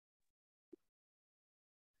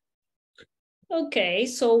Okay,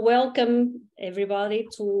 so welcome everybody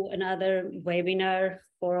to another webinar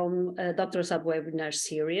from Doctoral Sub-Webinar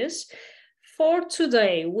series. For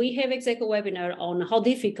today, we have exactly a webinar on how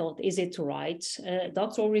difficult is it to write a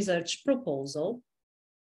doctoral research proposal.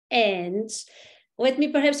 And let me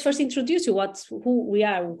perhaps first introduce you who we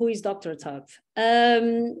are, who is Dr. Hub.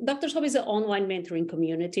 Dr. Hub is an online mentoring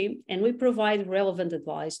community, and we provide relevant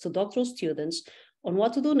advice to doctoral students on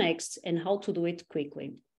what to do next and how to do it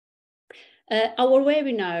quickly. Our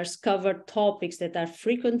webinars cover topics that are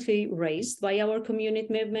frequently raised by our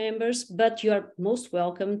community members, but you are most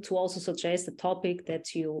welcome to also suggest a topic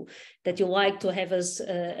that you like to have us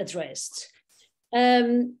addressed.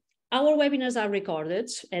 Our webinars are recorded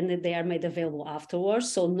and they are made available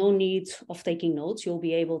afterwards, so no need of taking notes. You'll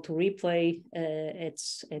be able to replay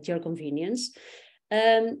at your convenience.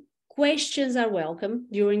 Questions are welcome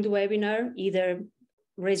during the webinar, either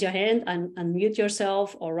raise your hand and unmute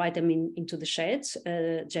yourself or write them into the chat.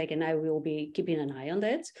 Jack and I will be keeping an eye on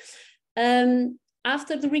that.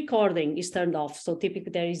 After the recording is turned off, so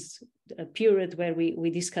typically there is a period where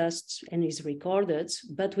we discussed and is recorded,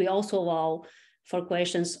 but we also allow for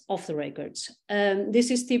questions off the records.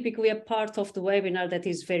 This is typically a part of the webinar that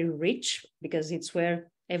is very rich because it's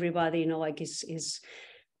where everybody,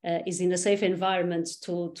 is in a safe environment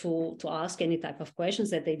to ask any type of questions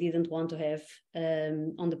that they didn't want to have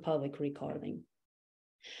on the public recording.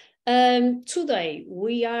 Today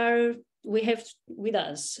we have with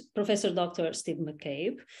us Professor Dr. Steve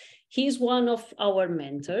Mccabe. He's one of our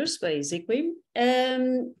mentors, basically,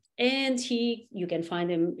 and you can find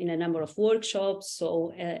him in a number of workshops.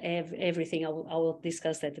 So everything I will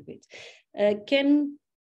discuss that a bit. Can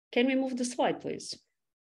we move the slide, please?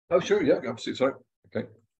 Oh, sure. Yeah, absolutely. Sorry. Okay.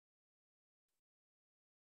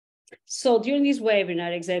 So during this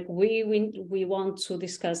webinar, we want to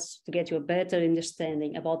discuss to get you a better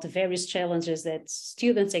understanding about the various challenges that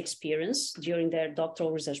students experience during their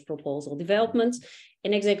doctoral research proposal development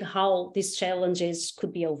and exactly how these challenges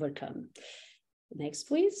could be overcome. Next,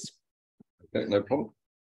 please. Okay, no problem.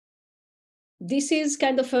 This is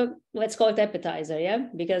kind of a, let's call it appetizer, yeah?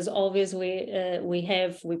 Because obviously we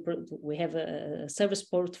have a service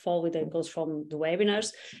portfolio that goes from the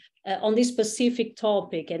webinars. On this specific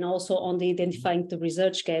topic and also on the identifying the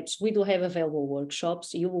research gaps, we do have available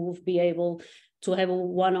workshops. You will be able to have a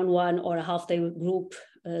one-on-one or a half-day group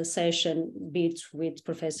session, be it with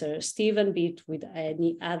Professor Stephen, be it with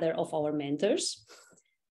any other of our mentors.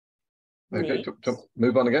 Okay, to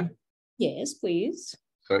move on again? Yes, please.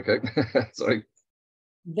 Okay, sorry.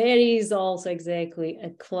 There is also exactly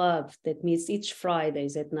a club that meets each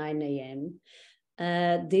Fridays at 9 a.m.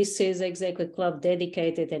 This is exactly a club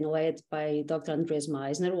dedicated and led by Dr. Andreas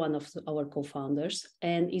Meisner, one of our co-founders,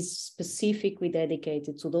 and is specifically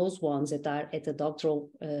dedicated to those ones that are at the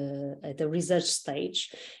doctoral, at the research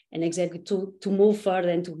stage, and exactly to move further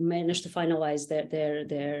and to manage to finalize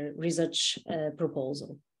their research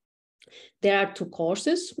proposal. There are two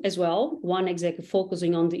courses as well, one exactly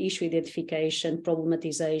focusing on the issue identification,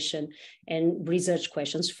 problematization, and research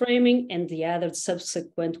questions framing, and the other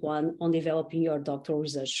subsequent one on developing your doctoral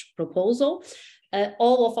research proposal.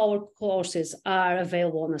 All of our courses are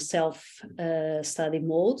available on a self-study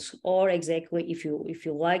mode, or exactly if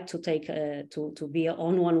you like to take to be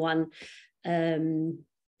on one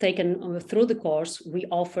taken through the course, we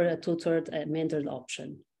offer a tutored mentored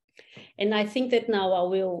option. And I think that now I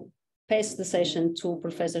will pass the session to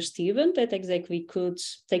Professor Stephen that exactly could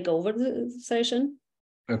take over the session.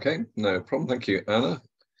 Okay, no problem. Thank you, Anna.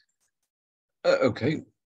 Okay,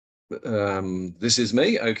 this is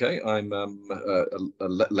me. Okay, I'm a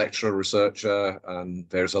lecturer, researcher, and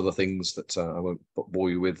various other things that I won't bore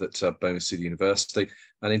you with at Birmingham City University.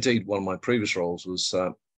 And indeed, one of my previous roles was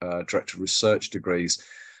Director of Research degrees.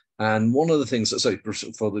 And one of the things that,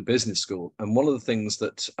 for the business school, and one of the things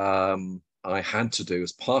that I had to do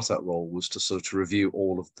as part of that role was to sort of review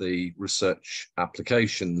all of the research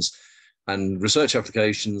applications. And research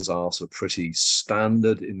applications are sort of pretty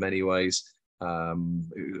standard in many ways.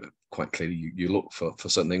 Quite clearly, you look for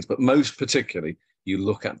certain things, but most particularly, you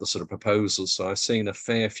look at the sort of proposals. So I've seen a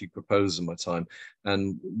fair few proposals in my time.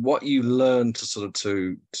 And what you learn to sort of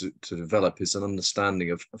to develop is an understanding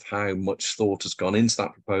of how much thought has gone into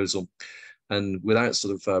that proposal. And without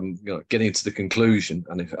sort of getting to the conclusion,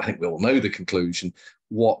 and I think we all know the conclusion,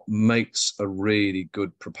 what makes a really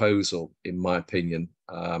good proposal, in my opinion,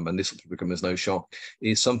 and this will become as no shock,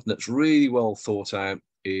 is something that's really well thought out.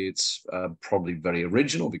 It's probably very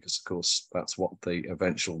original because, of course, that's what the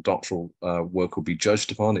eventual doctoral work will be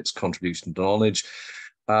judged upon, its contribution to knowledge.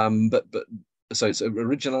 So it's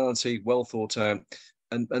originality, well thought out,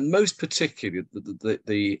 and most particularly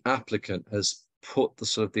the applicant has put the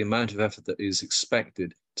sort of the amount of effort that is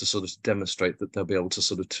expected to sort of demonstrate that they'll be able to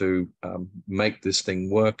sort of to make this thing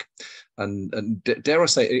work. And dare I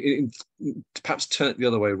say, perhaps turn it the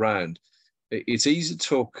other way around. It's easy to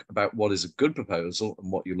talk about what is a good proposal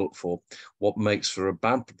and what you look for. What makes for a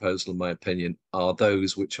bad proposal, in my opinion, are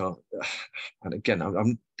those which are, and again,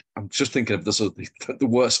 I'm just thinking of the sort of the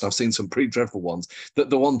worst. I've seen some pretty dreadful ones.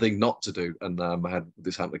 The one thing not to do, and I had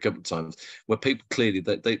this happen a couple of times, where people clearly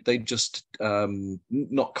they just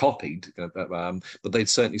not copied, but they'd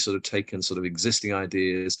certainly sort of taken sort of existing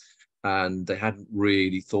ideas, and they hadn't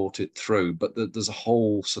really thought it through. But there's a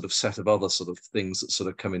whole sort of set of other sort of things that sort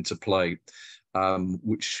of come into play,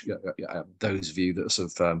 which those of you that are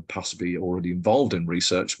sort of possibly already involved in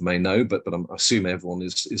research may know, but I assume everyone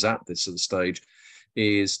is at this sort of stage,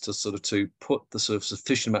 is to sort of to put the sort of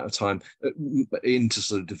sufficient amount of time into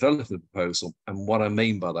sort of developing the proposal. And what I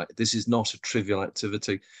mean by that, this is not a trivial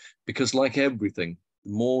activity, because like everything,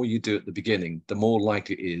 the more you do at the beginning, the more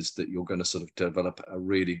likely it is that you're going to sort of develop a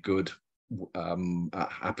really good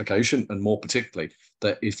application, and more particularly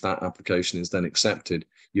that if that application is then accepted,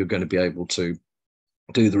 you're going to be able to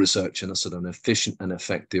do the research in a sort of an efficient and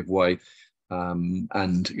effective way,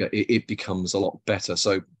 and it becomes a lot better.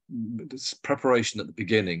 So this preparation at the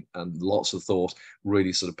beginning and lots of thought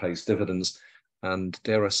really sort of pays dividends. And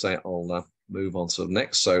dare I say, I'll move on to the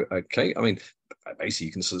next. So, okay, I mean, basically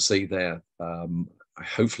you can sort of see there,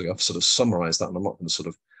 hopefully I've sort of summarized that, and I'm not going to sort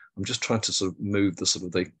of, I'm just trying to sort of move the sort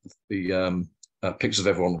of the pictures of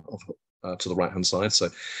everyone to the right hand side. So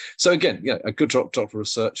again, yeah, a good doctoral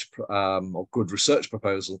research or good research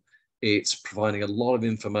proposal, it's providing a lot of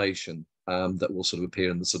information that will sort of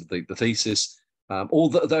appear in the sort of the thesis.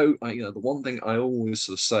 Although the one thing I always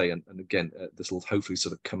sort of say, and again, this will hopefully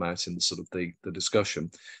sort of come out in the sort of the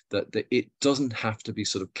discussion, that it doesn't have to be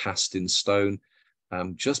sort of cast in stone.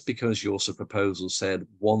 Just because your sort of proposal said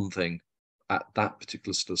one thing at that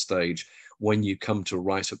particular sort of stage, when you come to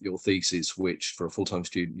write up your thesis, which for a full-time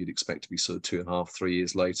student you'd expect to be sort of 2.5, 3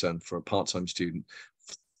 years later, and for a part-time student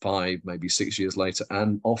 5, maybe 6 years later,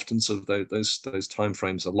 and often sort of those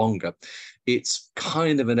timeframes are longer, it's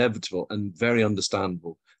kind of inevitable and very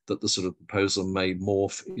understandable that the sort of proposal may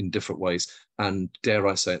morph in different ways. And dare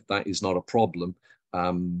I say it, that is not a problem.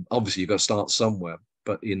 Obviously, you've got to start somewhere,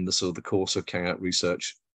 but in the sort of the course of carrying out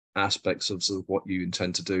research, aspects of sort of what you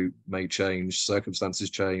intend to do may change, circumstances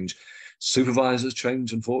change, supervisors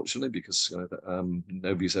change, unfortunately, because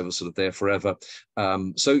nobody's ever sort of there forever.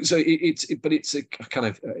 So it's a kind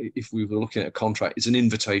of, if we were looking at a contract, it's an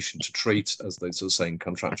invitation to treat, as they sort of say in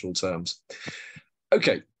contractual terms.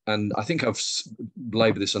 Okay, and I think I've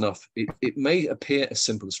laboured this enough. It may appear a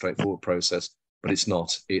simple and straightforward process, but it's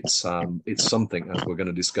not. It's something, as we're going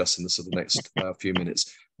to discuss in the sort of next few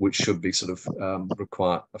minutes, which should be sort of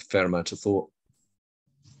require a fair amount of thought.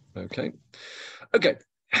 Okay.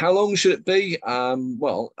 How long should it be?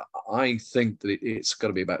 Well, I think that it's got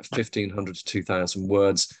to be about 1,500 to 2,000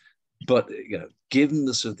 words. But given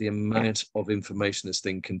the sort of the amount of information this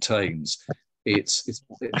thing contains, there's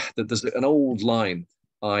an old line.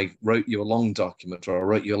 I wrote you a long document, or I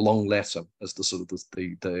wrote you a long letter, as the sort of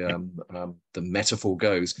the metaphor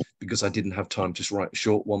goes, because I didn't have time to write a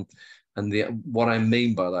short one. And what I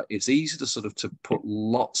mean by that, it's easy to sort of to put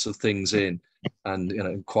lots of things in,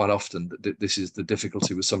 and quite often this is the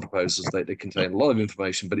difficulty with some proposals. They contain a lot of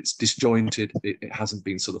information, but it's disjointed. It hasn't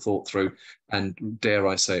been sort of thought through, and dare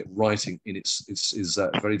I say it, writing in is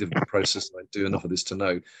a very difficult process. I do enough of this to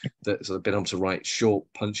know that sort of being able to write short,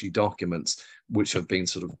 punchy documents which have been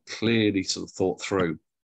sort of clearly sort of thought through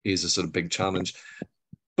is a sort of big challenge.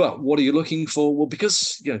 But what are you looking for? Well,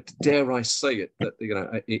 because, dare I say it,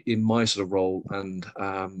 that, in my sort of role, and,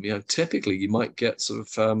 typically you might get sort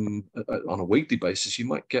of on a weekly basis, you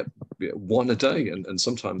might get one a day, and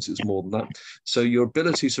sometimes it's more than that. So your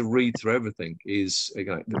ability to read through everything is,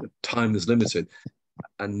 time is limited.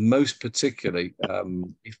 And most particularly,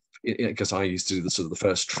 because I used to do the sort of the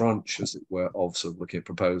first tranche, as it were, of sort of looking at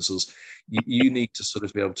proposals, you need to sort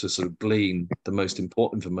of be able to sort of glean the most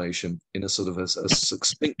important information in a sort of as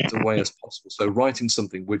succinct a way as possible. So writing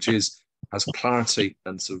something which has clarity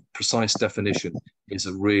and sort of precise definition is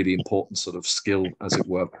a really important sort of skill, as it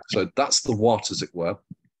were. So that's the what, as it were.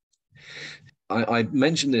 I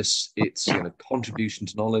mentioned this, it's contribution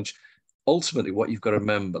to knowledge. Ultimately, what you've got to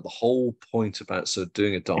remember, the whole point about sort of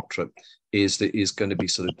doing a doctorate is that it is going to be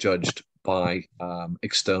sort of judged by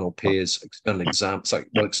external peers, external exams. So,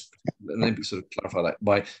 let me sort of clarify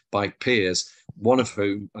that, by peers one of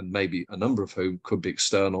whom, and maybe a number of whom, could be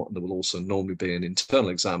external, and there will also normally be an internal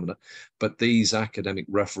examiner. But these academic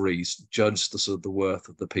referees judge the sort of the worth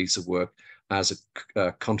of the piece of work as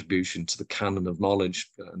a contribution to the canon of knowledge.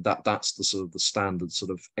 And that's the sort of the standard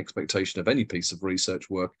sort of expectation of any piece of research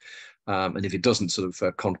work. And if it doesn't sort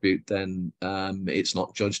of contribute, then it's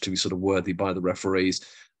not judged to be sort of worthy by the referees,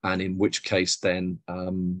 and in which case then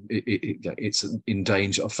it's in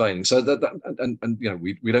danger of failing. So and you know,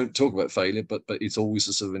 we don't talk about failure, but it's always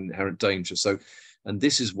a sort of inherent danger. So, and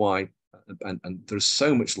this is why, and there's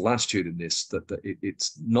so much latitude in this that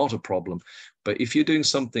it's not a problem. But if you're doing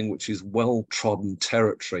something which is well-trodden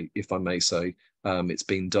territory, if I may say, it's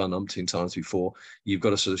been done umpteen times before, you've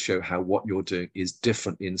got to sort of show how what you're doing is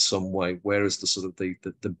different in some way, whereas the sort of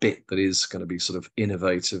the bit that is going to be sort of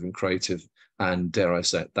innovative and creative, and dare I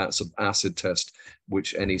say it, that's an acid test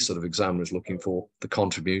which any sort of examiner is looking for, the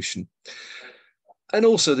contribution. And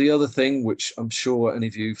also the other thing, which I'm sure any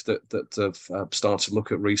of you that have started to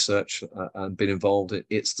look at research and been involved in,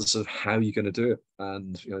 it's the sort of how you're going to do it.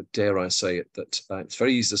 And, you know, dare I say it, that it's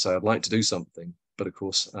very easy to say, I'd like to do something. But of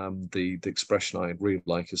course, the expression I really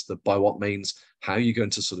like is the by what means, how are you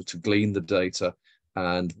going to sort of to glean the data,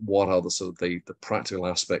 and what are the sort of the practical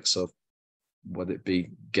aspects of whether it be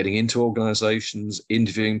getting into organizations,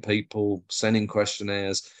 interviewing people, sending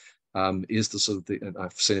questionnaires, is the sort of the, and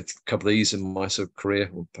I've seen a couple of these in my sort of career,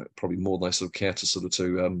 or probably more than I sort of care to sort of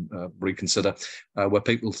to reconsider, where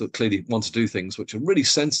people that clearly want to do things which are really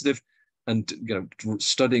sensitive, and, you know,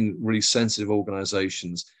 studying really sensitive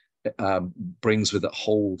organizations brings with it a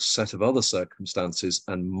whole set of other circumstances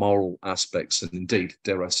and moral aspects. And indeed,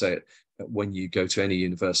 dare I say it, when you go to any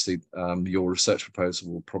university, your research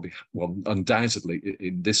proposal will probably, well, undoubtedly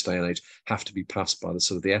in this day and age, have to be passed by the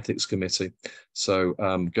sort of the ethics committee. So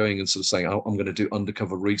going and sort of saying, oh, I'm going to do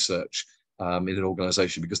undercover research in an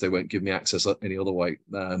organization because they won't give me access any other way,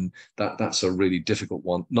 that's a really difficult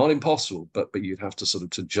one. Not impossible, but you'd have to sort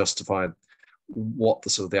of to justify what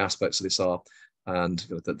the sort of the aspects of this are. And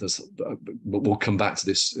there's, we'll come back to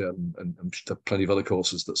this, and there are plenty of other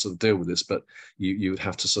courses that sort of deal with this, but you would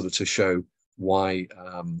have to sort of to show why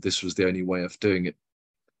this was the only way of doing it.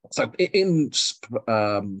 So in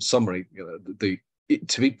summary, you know,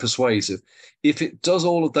 to be persuasive, if it does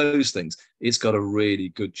all of those things, it's got a really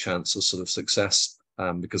good chance of sort of success,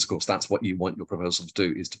 because of course that's what you want your proposal to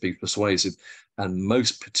do, is to be persuasive, and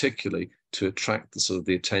most particularly to attract the sort of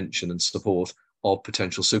the attention and support of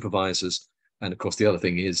potential supervisors. And of course, the other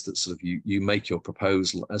thing is that sort of you make your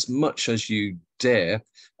proposal as much as you dare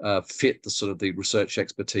fit the sort of the research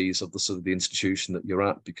expertise of the sort of the institution that you're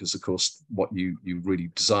at, because of course, what you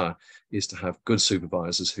really desire is to have good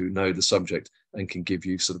supervisors who know the subject and can give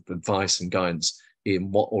you sort of advice and guidance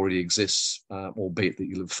in what already exists, albeit that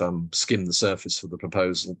you'll have skimmed the surface for the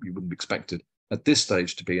proposal. You wouldn't be expected at this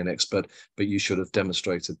stage to be an expert, but you should have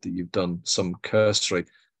demonstrated that you've done some cursory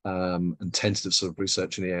and tentative sort of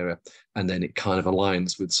research in the area, and then it kind of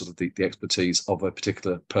aligns with sort of the expertise of a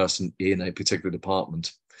particular person in a particular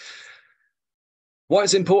department. Why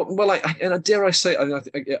it's important? Well, and dare I say,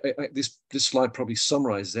 this slide probably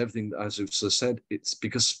summarizes everything as we've sort of said. It's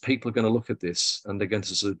because people are going to look at this and they're going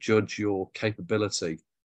to sort of judge your capability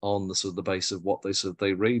on the sort of the basis of what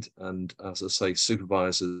they read. And as I say,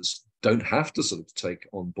 supervisors don't have to sort of take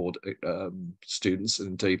on board students. And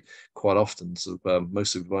indeed, quite often, sort of,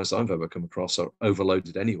 most supervisors I've ever come across are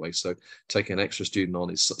overloaded anyway. So taking an extra student on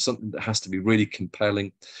is something that has to be really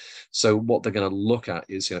compelling. So what they're going to look at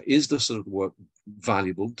is, you know, is the sort of work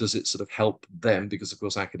valuable? Does it sort of help them? Because of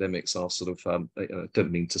course, academics are sort of,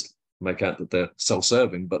 don't mean to make out that they're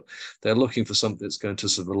self-serving, but they're looking for something that's going to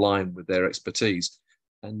sort of align with their expertise.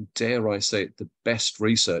 And dare I say it, the best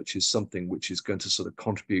research is something which is going to sort of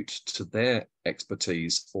contribute to their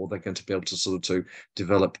expertise, or they're going to be able to sort of to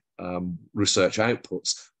develop research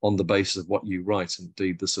outputs on the basis of what you write.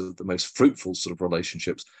 Indeed, the sort of the most fruitful sort of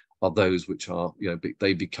relationships are those which are, you know,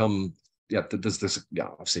 they become, yeah, there's this, yeah,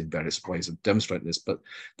 I've seen various ways of demonstrating this, but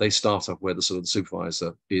they start off where the sort of the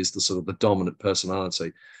supervisor is the sort of the dominant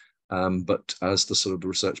personality. But as the sort of the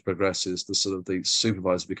research progresses, the sort of the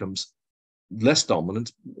supervisor becomes less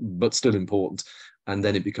dominant, but still important. And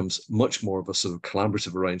then it becomes much more of a sort of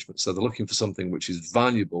collaborative arrangement. So they're looking for something which is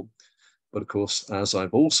valuable. But of course, as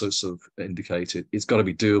I've also sort of indicated, it's got to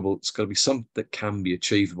be doable. It's got to be something that can be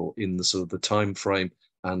achievable in the sort of the time frame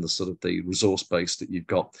and the sort of the resource base that you've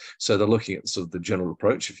got. So they're looking at sort of the general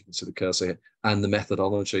approach, if you can see the cursor here, and the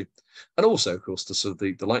methodology. And also, of course, the sort of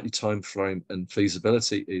the likely time frame and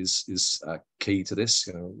feasibility is key to this.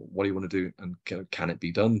 You know, what do you want to do, and can it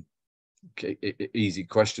be done? easy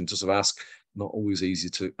question to sort of ask, not always easy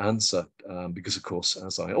to answer, because of course,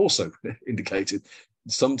 as I also indicated,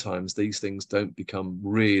 sometimes these things don't become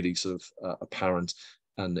really sort of apparent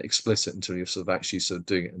and explicit until you're sort of actually sort of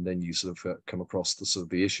doing it, and then you sort of come across the sort of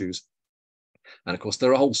the issues. And of course,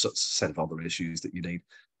 there are a whole set of other issues that you need.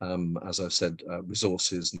 As I've said,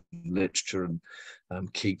 resources, and literature,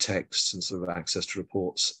 and key texts, and sort of access to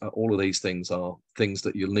reports. All of these things are things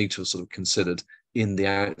that you'll need to have sort of considered in the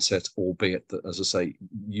outset, albeit that, as I say,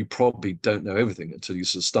 you probably don't know everything until you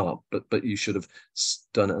sort of start, but you should have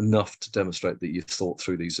done enough to demonstrate that you've thought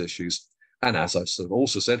through these issues. And as I sort of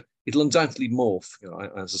also said, it'll undoubtedly morph. You know,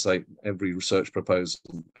 as I say, every research proposal,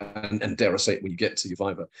 and dare I say it, when you get to your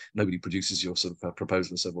Viva, nobody produces your sort of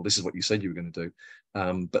proposal and said, well, this is what you said you were going to do.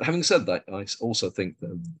 But having said that, I also think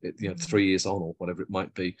that 3 years on, or whatever it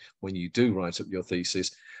might be, when you do write up your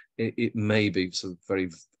thesis, it may be sort of very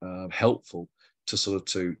helpful to sort of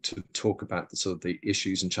to talk about the sort of the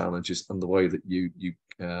issues and challenges and the way that you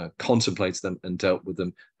contemplated them and dealt with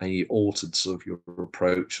them, and you altered sort of your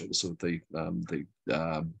approach, or sort of the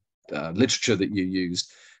literature that you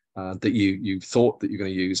used, that you thought that you're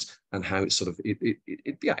going to use, and how it sort of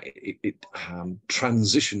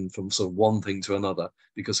transitioned from sort of one thing to another,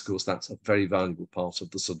 because of course that's a very valuable part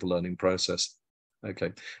of the sort of learning process.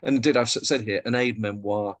 Okay, and indeed I've said here an aid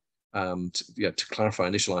memoir, to clarify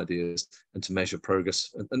initial ideas and to measure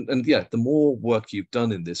progress, and the more work you've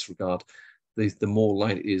done in this regard, the more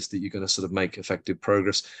likely it is that you're going to sort of make effective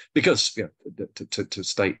progress. Because to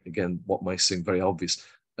state again what might seem very obvious,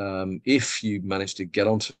 if you manage to get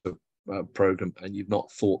onto a program and you've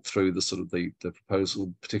not thought through the sort of the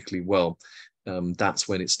proposal particularly well, that's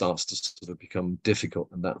when it starts to sort of become difficult,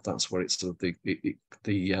 and that's where it's sort of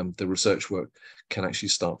the research work can actually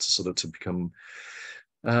start to sort of to become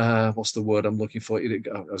what's the word I'm looking for? I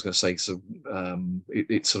was going to say, so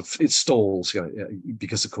it stalls,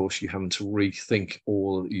 because of course you're having to rethink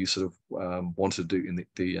all that you sort of want to do in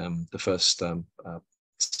the first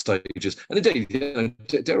stages. And indeed,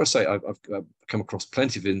 dare I say, I've come across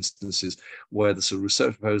plenty of instances where the sort of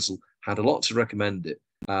research proposal had a lot to recommend it,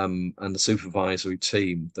 and the supervisory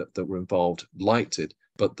team that were involved liked it,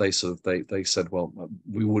 but they said, well,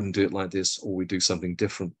 we wouldn't do it like this, or we do something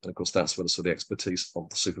different. And of course, that's where the sort of expertise of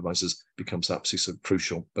the supervisors becomes absolutely sort of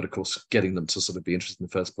crucial. But of course, getting them to sort of be interested in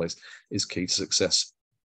the first place is key to success.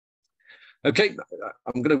 Okay,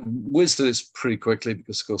 I'm going to whiz through this pretty quickly,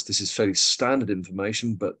 because of course this is fairly standard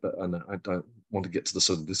information, but and I don't want to get to the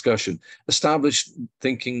sort of discussion. Established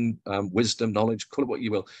thinking, wisdom, knowledge, call it what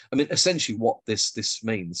you will. I mean, essentially what this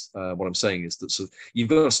means, what I'm saying is that sort of you've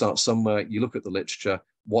got to start somewhere. You look at the literature.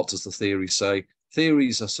 What does the theory say?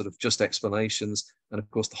 Theories are sort of just explanations. And of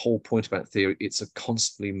course, the whole point about theory, it's a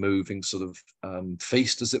constantly moving sort of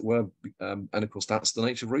feast, as it were. And of course, that's the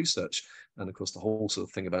nature of research. And of course, the whole sort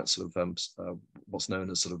of thing about sort of what's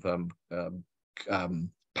known as sort of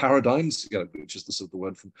paradigms, which is the sort of the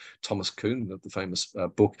word from Thomas Kuhn, the famous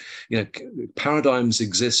book. Paradigms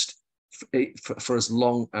exist for as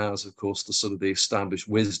long as, of course, the sort of the established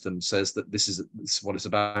wisdom says that this is what it's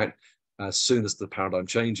about. As soon as the paradigm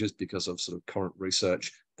changes because of sort of current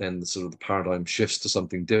research, then the sort of the paradigm shifts to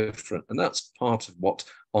something different. And that's part of what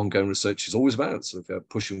ongoing research is always about, sort of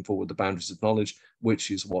pushing forward the boundaries of knowledge,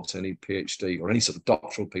 which is what any PhD or any sort of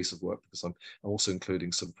doctoral piece of work, because I'm also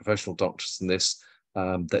including sort of professional doctors in this,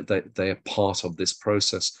 that they are part of this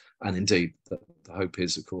process. And indeed, the hope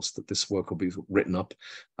is, of course, that this work will be written up,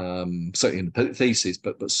 certainly in the thesis,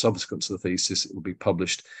 but subsequent to the thesis, it will be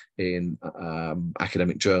published in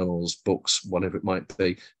academic journals, books, whatever it might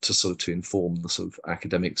be, to sort of to inform the sort of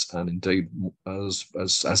academics, and indeed,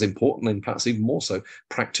 as important, and perhaps even more so,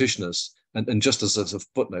 practitioners. And just as a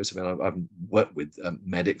footnote, I mean, I haven't worked with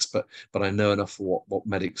medics, but I know enough for what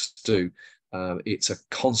medics do. It's a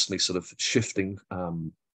constantly sort of shifting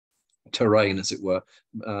terrain, as it were.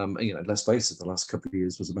 Let's face it, the last couple of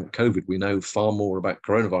years was about COVID. We know far more about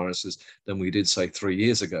coronaviruses than we did, say, 3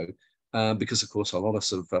 years ago, because, of course, a lot of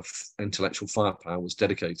sort of intellectual firepower was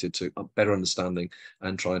dedicated to a better understanding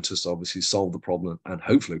and trying to obviously solve the problem. And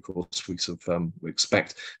hopefully, of course, we sort of we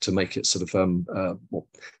expect to make it sort of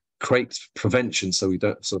create prevention, so we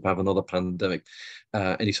don't sort of have another pandemic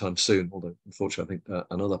anytime soon. Although, unfortunately, I think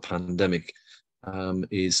another pandemic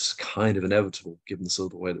is kind of inevitable, given the sort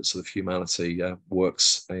of the way that sort of humanity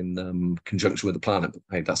works in conjunction with the planet. But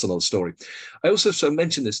hey, that's another story. I also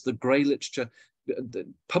mentioned this: the grey literature. The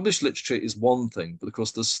published literature is one thing, but of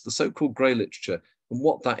course, there's the so-called grey literature, and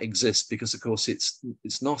what that exists, because of course it's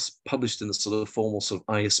not published in the sort of formal sort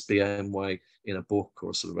of ISBN way in a book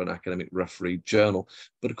or sort of an academic referee journal,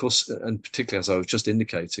 but of course, and particularly as I was just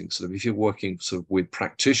indicating, sort of if you're working sort of with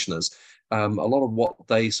practitioners, a lot of what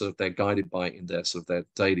they're guided by in their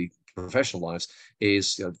daily professional lives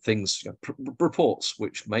is things, reports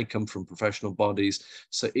which may come from professional bodies.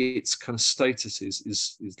 So its kind of status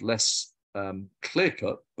is less clear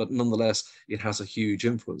cut, but nonetheless it has a huge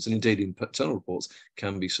influence, and indeed internal reports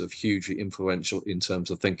can be sort of hugely influential in terms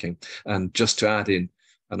of thinking. And just to add in,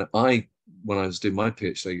 and when I was doing my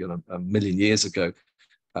PhD a million years ago,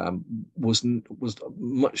 was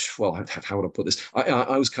much, well, how would I put this?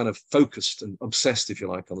 I was kind of focused and obsessed, if you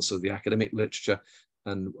like, on the sort of the academic literature.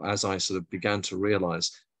 And as I sort of began to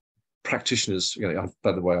realize practitioners,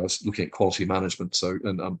 by the way, I was looking at quality management, so,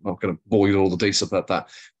 and I'm not going to bore you all the details about that,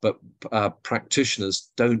 but practitioners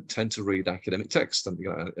don't tend to read academic text. And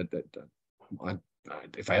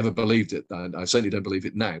if I ever believed it, I certainly don't believe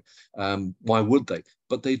it now. Why would they?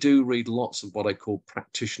 But they do read lots of what I call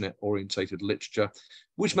practitioner-orientated literature,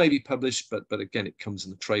 which may be published, but again, it comes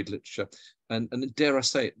in the trade literature. And dare I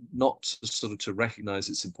say it, not to recognize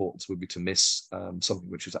its importance would be to miss something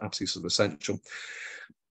which is absolutely sort of essential.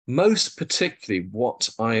 Most particularly, what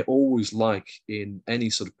I always like in any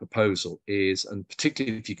sort of proposal is, and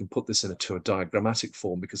particularly if you can put this into a diagrammatic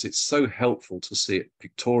form, because it's so helpful to see it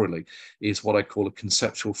pictorially, is what I call a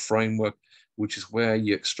conceptual framework, which is where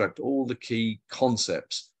you extract all the key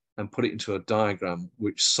concepts and put it into a diagram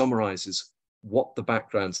which summarizes what the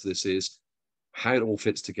background to this is, how it all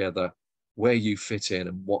fits together, where you fit in,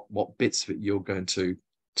 and what bits of it you're going to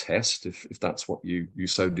test if that's what you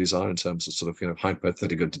so desire, in terms of sort of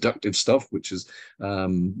hypothetical deductive stuff, which is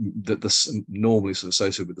that's normally sort of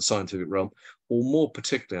associated with the scientific realm, or more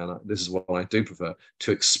particularly, and this is what I do prefer,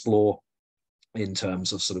 to explore in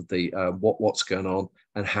terms of sort of the what's going on,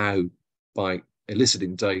 and how, by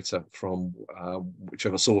eliciting data from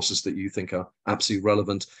whichever sources that you think are absolutely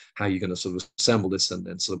relevant, how you're going to sort of assemble this and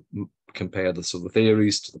then sort of compare the sort of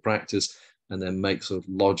theories to the practice, and then make sort of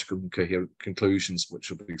logical and coherent conclusions, which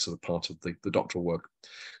will be sort of part of the doctoral work.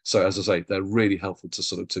 So as I say, they're really helpful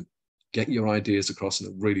to get your ideas across in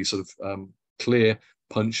a really sort of clear,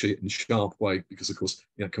 punchy and sharp way, because of course,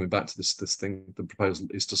 coming back to this thing, the proposal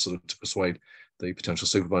is to sort of to persuade the potential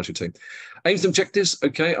supervisory team. Aims and objectives.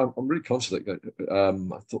 Okay, I'm really conscious that I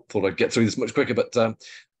thought I'd get through this much quicker, but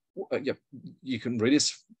yeah, you can read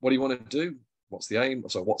this. What do you want to do? What's the aim?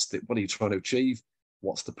 So what are you trying to achieve?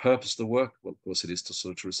 What's the purpose of the work? Well, of course, it is to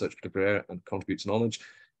sort of research a particular area and contribute to knowledge.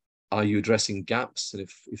 Are you addressing gaps? And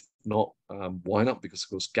if not, why not? Because, of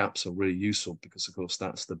course, gaps are really useful, because, of course,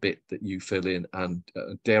 that's the bit that you fill in. And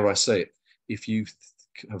dare I say it, if you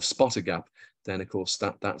have spot a gap, then, of course,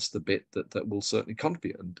 that's the bit that will certainly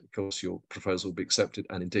contribute. And, of course, your proposal will be accepted.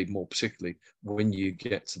 And indeed, more particularly, when you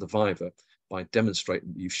get to the Viva, by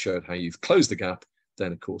demonstrating that you've showed how you've closed the gap,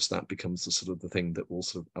 then of course that becomes the sort of the thing that will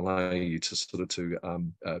sort of allow you to sort of to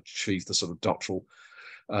achieve the sort of doctoral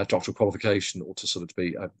qualification, or to sort of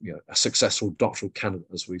be a successful doctoral candidate,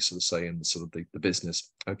 as we sort of say in the sort of the business.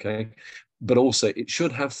 Okay, but also it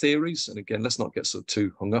should have theories, and again, let's not get sort of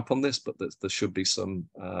too hung up on this, but there should be some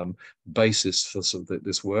basis for sort of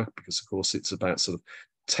this work, because of course it's about sort of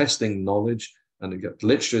testing knowledge, and again,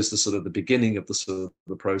 literature is the sort of the beginning of the sort of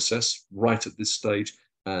the process right at this stage,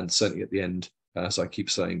 and certainly at the end. As I keep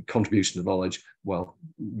saying, contribution to knowledge. Well,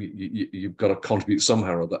 you've got to contribute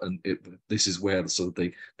somehow or other, and this is where the sort of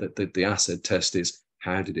the acid test is.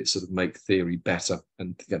 How did it sort of make theory better?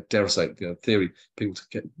 And dare I say, theory, people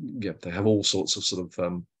they have all sorts of sort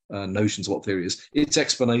of notions of what theory is. It's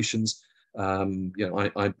explanations. I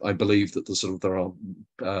believe that there are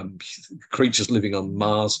creatures living on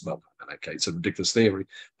Mars. Well, okay, it's a ridiculous theory,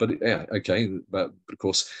 but yeah, okay. But of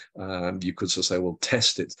course, you could sort of say, well,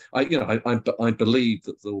 test it. I believe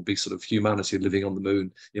that there will be sort of humanity living on the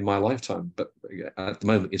moon in my lifetime, but at the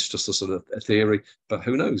moment, it's just a sort of a theory. But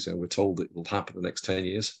who knows? We're told it will happen in the next 10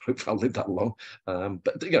 years. Hopefully, I'll live that long.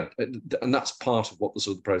 But and that's part of what the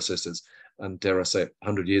sort of process is. And dare I say,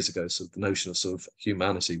 100 years ago, so the notion of sort of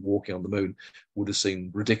humanity walking on the moon would have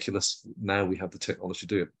seemed ridiculous. Now we have the technology to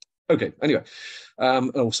do it. Okay, anyway,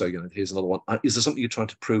 also, here's another one. Is there something you're trying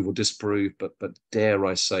to prove or disprove? But dare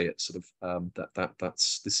I say it, sort of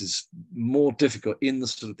this is more difficult in the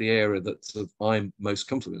sort of the area that sort of I'm most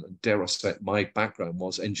comfortable in. And dare I say it, my background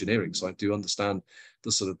was engineering, so I do understand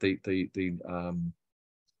the sort of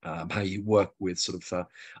how you work with sort of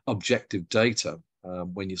objective data.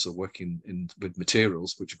 When you're sort of working with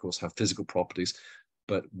materials, which of course have physical properties.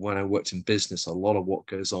 But when I worked in business, a lot of what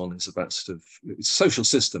goes on is about sort of social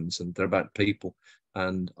systems, and they're about people.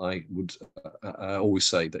 And I would always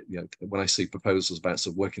say that when I see proposals about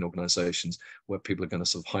sort of working organisations where people are going to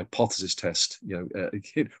sort of hypothesis test,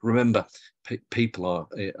 remember people are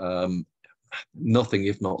nothing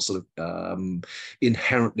if not sort of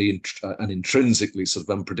inherently and intrinsically sort of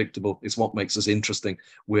unpredictable. It's what makes us interesting.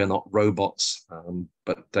 We're not robots,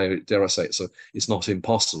 but dare I say it, so it's not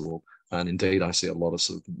impossible. And indeed, I see a lot of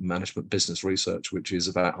sort of management business research, which is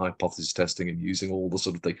about hypothesis testing and using all the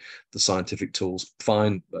sort of the scientific tools.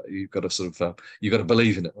 Fine, but you've got to sort of you've got to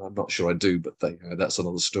believe in it. I'm not sure I do, but that's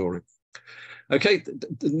another story. Okay,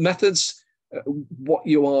 the methods. What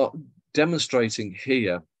you are demonstrating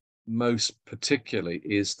here most particularly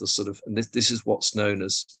is the sort of, and this is what's known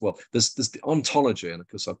as, well, there's the ontology, and of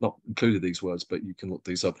course I've not included these words, but you can look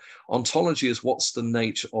these up. Ontology is what's the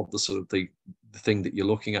nature of the sort of the thing that you're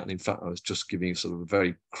looking at. And in fact, I was just giving you sort of a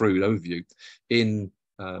very crude overview. In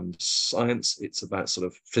science, it's about sort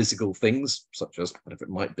of physical things, such as whatever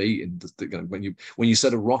it might be. In when you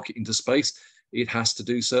set a rocket into space, it has to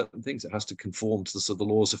do certain things. It has to conform to the sort of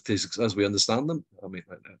the laws of physics as we understand them. I mean,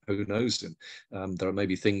 who knows? And there are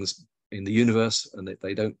maybe things in the universe and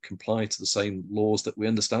they don't comply to the same laws that we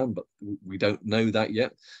understand, but we don't know that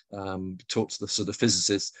yet. Talk to the sort of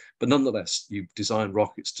physicists, but nonetheless, you design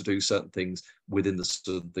rockets to do certain things within the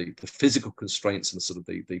sort of the physical constraints and the sort of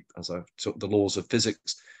the laws of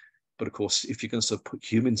physics. But of course, if you're going to sort of put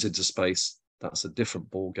humans into space, that's a different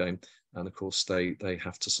ball game. And of course, they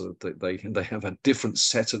have to sort of they have a different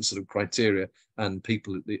set of sort of criteria. And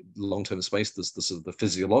people at the long-term space, there's the sort of the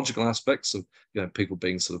physiological aspects of people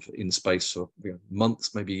being sort of in space for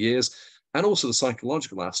months, maybe years, and also the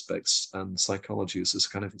psychological aspects. And psychology is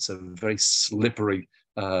kind of, it's a very slippery.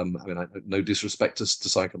 I mean, no disrespect to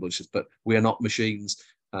psychologists, but we are not machines.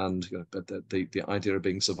 And the idea of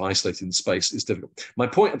being sort of isolated in space is difficult. My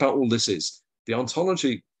point about all this is the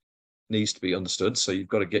ontology needs to be understood. So you've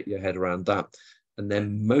got to get your head around that. And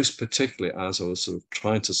then most particularly, as I was sort of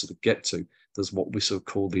trying to sort of get to, there's what we sort of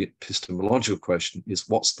call the epistemological question, is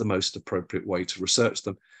what's the most appropriate way to research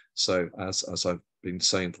them? So as I've been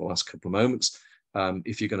saying for the last couple of moments,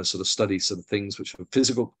 if you're going to sort of study sort of things which have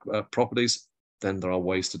physical properties, then there are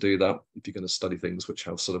ways to do that. If you're going to study things which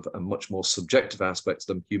have sort of a much more subjective aspects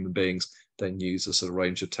than human beings, then use a sort of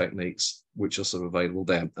range of techniques which are sort of available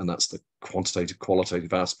there. And that's the quantitative,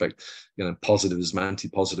 qualitative aspect, positivism,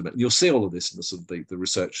 anti-positive. And you'll see all of this in the sort of the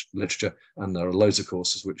research literature, and there are loads of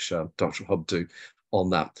courses which Dr. Hub do on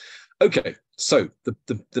that. Okay, so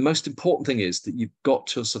the most important thing is that you've got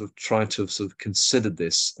to sort of try to sort of consider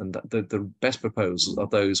this, and that the best proposals are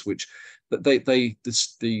those which that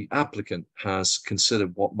the applicant has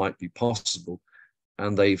considered what might be possible,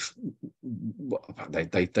 and they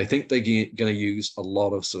think they're going to use a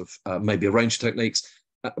lot of sort of maybe a range of techniques,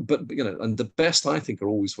 but and the best I think are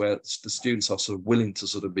always where the students are sort of willing to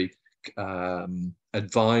sort of be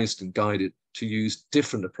advised and guided to use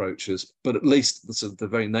different approaches. But at least the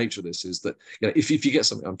very nature of this is that if you get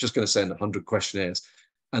something, I'm just going to send 100 questionnaires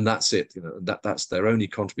and that's it, that's their only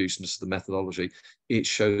contribution to the methodology, it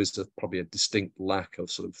shows probably a distinct lack of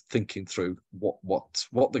sort of thinking through what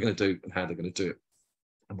they're going to do and how they're going to do it.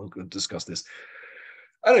 And we're going to discuss this.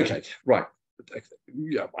 Okay, right.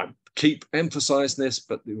 Yeah, I keep emphasizing this,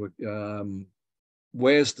 but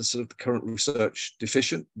where's the sort of the current research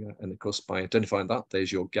deficient? And of course, by identifying that,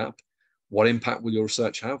 there's your gap. What impact will your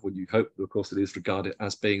research have? Well, you hope, of course, it is regarded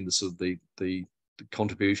as being the sort of the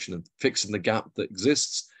contribution of fixing the gap that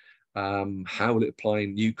exists. How will it apply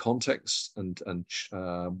in new contexts, and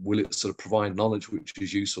will it sort of provide knowledge which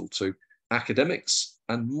is useful to academics,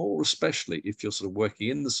 and more especially if you're sort of working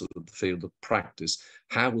in the sort of the field of practice,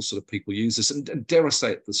 how will sort of people use this? And dare I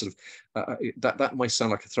say it, the sort of that might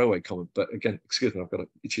sound like a throwaway comment, but again, excuse me, I've got an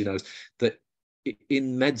itchy nose. That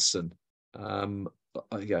in medicine,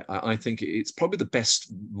 I think it's probably the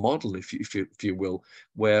best model, if you will,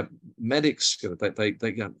 where medics,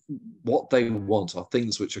 they what they want are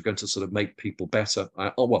things which are going to sort of make people better,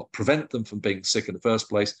 prevent them from being sick in the first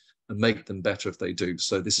place, and make them better if they do.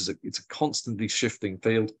 So this is it's a constantly shifting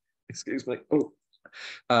field. Excuse me.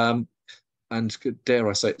 And dare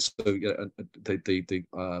I say it, so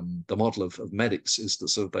the model of medics is that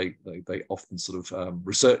sort of they often sort of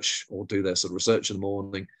research or do their sort of research in the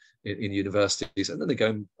morning in universities, and then they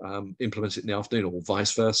go and implement it in the afternoon, or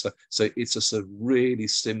vice versa. So it's a sort of really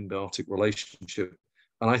symbiotic relationship,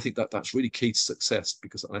 and I think that's really key to success,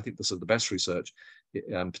 because I think the sort of the best research,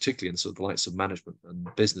 particularly in sort of the likes of management and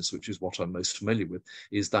business, which is what I'm most familiar with,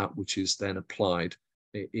 is that which is then applied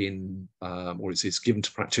in or it's given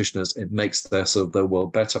to practitioners. It makes their sort of their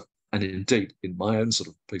world better. And indeed, in my own sort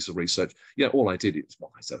of piece of research, all I did, it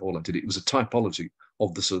was a typology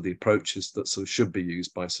of the sort of the approaches that sort of should be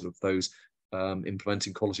used by sort of those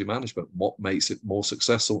implementing quality management. What makes it more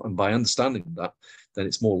successful? And by understanding that, then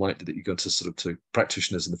it's more likely that you're going to sort of to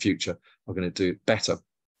practitioners in the future are going to do it better.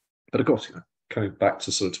 But of course, coming back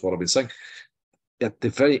to sort of what I've been saying, at the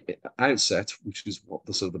very outset, which is what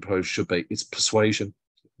the sort of the approach should be, it's persuasion,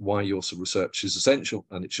 why your sort of research is essential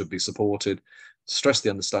and it should be supported, stress the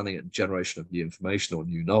understanding and generation of new information or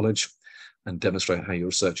new knowledge, and demonstrate how your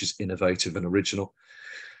research is innovative and original.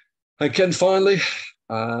 Again, finally,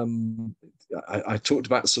 I talked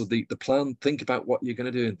about sort of the plan. Think about what you're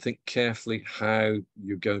going to do and think carefully how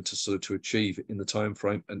you're going to sort of to achieve it in the time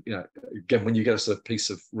frame. And again, when you get a sort of piece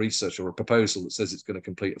of research or a proposal that says it's going to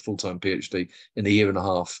complete a full-time PhD in a year and a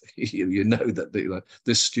half, you know that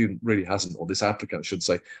this student really hasn't, or this applicant, I should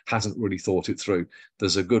say, hasn't really thought it through.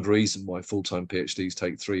 There's a good reason why full-time PhDs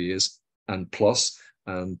take 3 years and plus,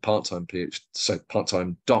 and part-time PhD, so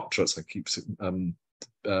part-time doctorates. I keep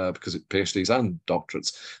because it PhDs and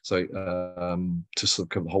doctorates, so to sort of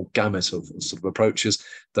come the whole gamut of sort of approaches,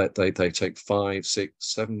 that they take 5, 6,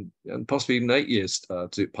 7, and possibly even 8 years to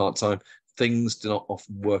do part-time. Things do not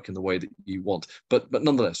often work in the way that you want, but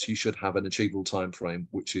nonetheless, you should have an achievable time frame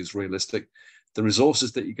which is realistic. The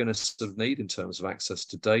resources that you're going to sort of need in terms of access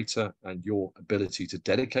to data and your ability to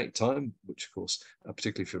dedicate time, which of course,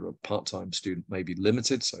 particularly if you're a part-time student, may be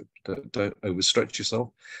limited, so don't overstretch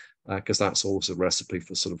yourself. Because that's also a recipe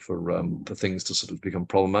for sort of for things to sort of become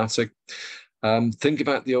problematic. Think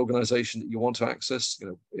about the organization that you want to access.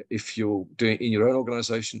 If you're doing it in your own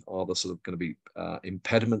organization, are there sort of going to be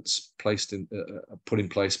impediments put in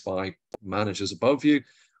place by managers above you?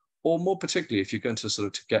 Or more particularly, if you're going to sort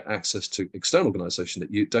of to get access to external organization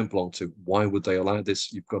that you don't belong to, why would they allow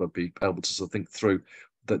this? You've got to be able to sort of think through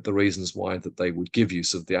the reasons why that they would give you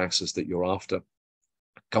sort of the access that you're after,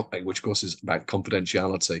 which of course is about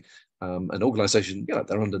confidentiality. An organization,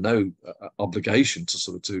 they're under no obligation to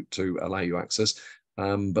sort of to allow you access,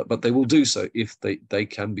 but they will do so if they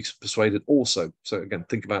can be persuaded also. So again,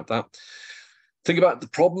 think about that. Think about the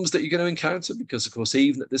problems that you're going to encounter, because of course,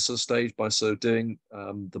 even at this sort of stage, by so doing,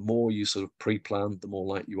 the more you sort of pre-plan, the more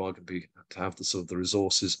likely you are going to be to have the sort of the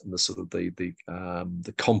resources and the sort of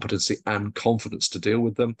the competency and confidence to deal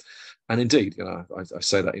with them. And indeed, I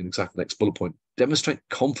say that in exactly the next bullet point: demonstrate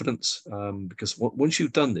confidence, because once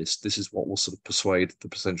you've done this is what will sort of persuade the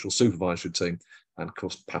potential supervisory team. And of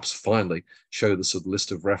course, perhaps finally, show the sort of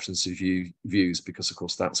list of references views, because of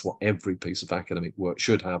course that's what every piece of academic work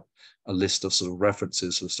should have: a list of sort of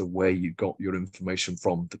references as to where you got your information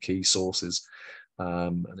from, the key sources.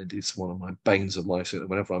 And it is one of my banes of life.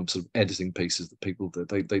 Whenever I'm sort of editing pieces, that people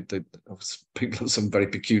have some very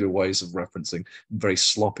peculiar ways of referencing, very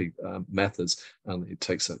sloppy methods, and it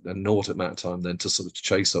takes an inordinate amount of time then to sort of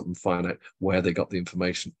chase up and find out where they got the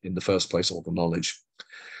information in the first place, or the knowledge.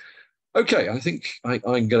 Okay, I think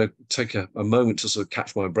I'm going to take a moment to sort of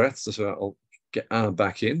catch my breath, so I'll get Anna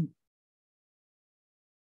back in.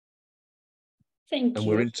 Thank you. And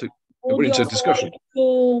we're into discussion.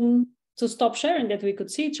 To stop sharing, that we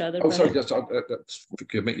could see each other. Oh, sorry,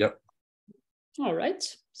 forgive me. Yep. All right.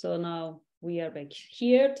 So now we are back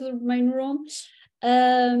here to the main room.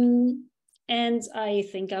 And I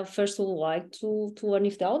think I first would like to learn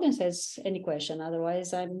if the audience has any question.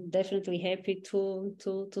 Otherwise, I'm definitely happy to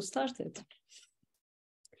start it.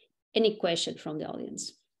 Any question from the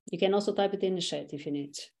audience? You can also type it in the chat if you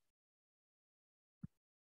need.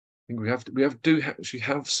 I think we actually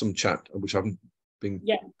have some chat, which I haven't been.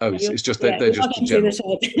 Yeah. Oh, it's just that they're just general.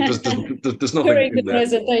 There's nothing during in the there.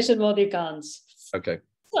 presentation mode you can't. Okay.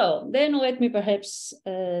 So then let me perhaps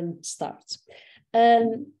start.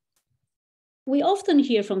 We often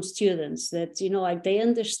hear from students that, like they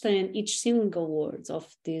understand each single word of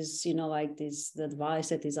this, like the advice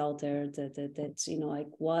that is out there, that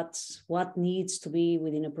like what needs to be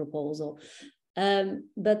within a proposal,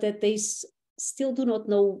 but that they still do not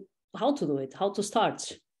know how to do it, how to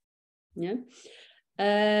start. Yeah.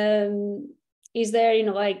 Is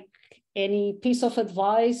there, like any piece of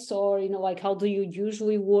advice, or, like, how do you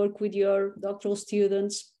usually work with your doctoral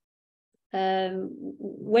students?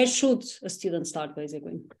 Where should a student start,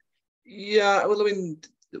 basically? Yeah, well, I mean,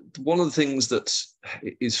 one of the things that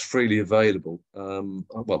is freely available,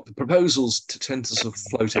 well, the proposals tend to sort of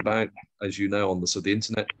float about, as you know, on the sort of the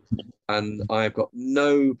internet, and I've got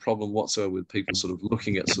no problem whatsoever with people sort of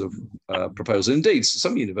looking at sort of proposals. Indeed,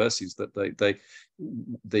 some universities that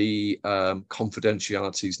the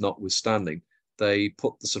confidentialities notwithstanding, they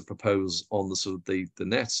put the sort of proposals on the sort of the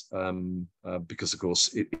net, because of course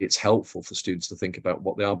it's helpful for students to think about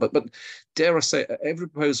what they are. But dare I say, every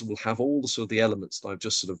proposal will have all the sort of the elements that I've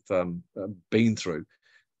just sort of been through,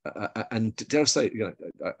 and dare I say,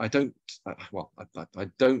 I don't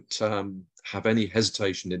have any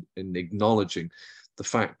hesitation in acknowledging the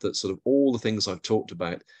fact that sort of all the things I've talked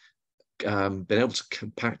about been able to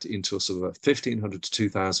compact it into a sort of a 1,500 to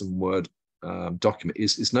 2,000 word document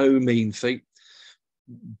is no mean feat.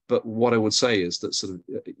 But what I would say is that sort of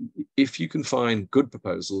if you can find good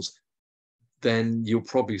proposals, then you'll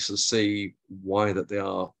probably sort of see why that they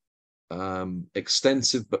are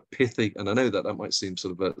extensive but pithy. And I know that that might seem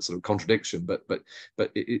sort of a sort of contradiction, but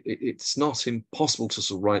it's not impossible to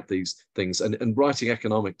sort of write these things. And writing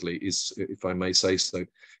economically is, if I may say so, you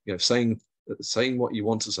know, saying what you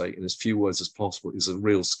want to say in as few words as possible is a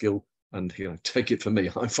real skill. And you know, take it from me,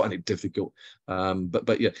 I find it difficult.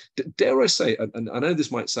 But yeah, dare I say, and I know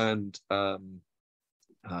this might sound as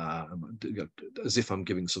if I'm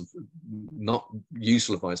giving some not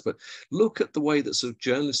useful advice, but look at the way that sort of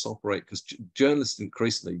journalists operate, because journalists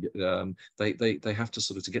increasingly they have to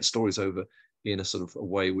sort of to get stories over in a sort of a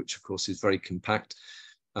way which of course is very compact.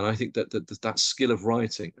 And I think that skill of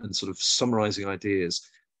writing and sort of summarizing ideas,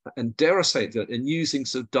 and dare I say it, and using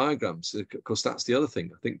sort of diagrams, of course, that's the other thing.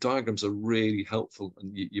 I think diagrams are really helpful,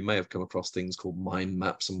 and you may have come across things called mind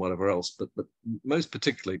maps and whatever else, but most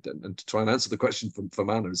particularly, and to try and answer the question from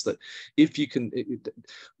Anna, is that if you can,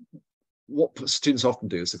 what students often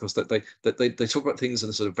do is, of course, that they talk about things in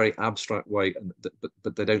a sort of very abstract way, and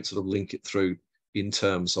but they don't sort of link it through in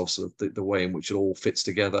terms of sort of the way in which it all fits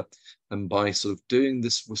together. And by sort of doing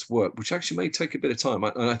this work, which actually may take a bit of time,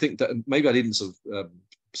 and I think that maybe I didn't sort of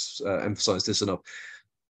emphasize this enough.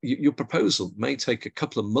 Your proposal may take a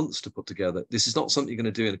couple of months to put together. This is not something you're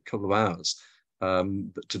going to do in a couple of hours.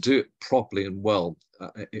 But to do it properly and well,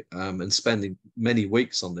 and spending many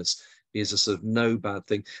weeks on this is a sort of no bad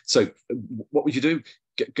thing. So what would you do?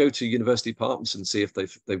 Go to university departments and see if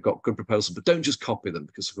they've got good proposals, but don't just copy them,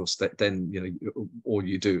 because of course then you know all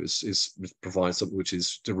you do is provide something which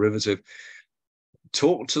is derivative.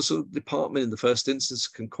 Talk to sort of department in the first instance,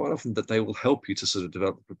 can quite often that they will help you to sort of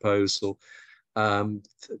develop a proposal.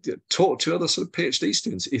 Talk to other sort of PhD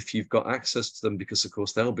students if you've got access to them, because of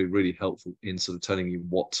course they'll be really helpful in sort of telling you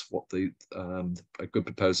what the a good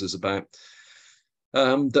proposal is about.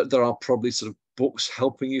 That there are probably sort of books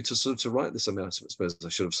helping you to sort of to write this. I mean, I suppose I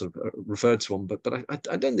should have sort of referred to one, but I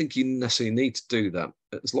don't think you necessarily need to do that,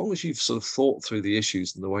 as long as you've sort of thought through the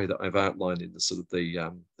issues in the way that I've outlined in the sort of the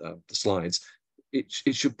slides. It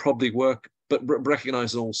should probably work, but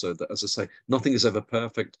recognize also that, as I say, nothing is ever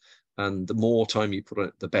perfect, and the more time you put on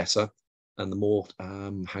it, the better. And the more,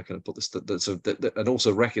 how can I put this? And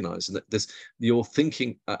also recognizing that your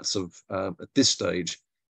thinking at sort of at this stage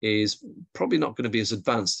is probably not going to be as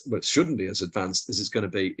advanced. Well, it shouldn't be as advanced as it's going to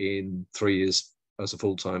be in 3 years as a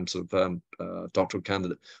full-time sort of doctoral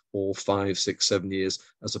candidate, or 5, 6, 7 years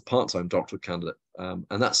as a part-time doctoral candidate. And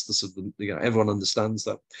that's the sort of, you know, everyone understands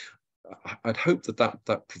that. I'd hope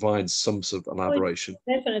that provides some sort of elaboration.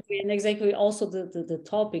 Definitely, and exactly also the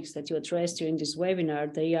topics that you addressed during this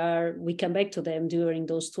webinar, we come back to them during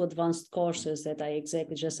those 2 advanced courses that I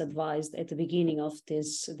exactly just advised at the beginning of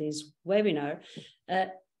this webinar,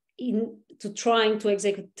 to trying to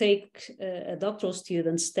exactly take a doctoral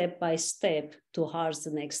student step by step towards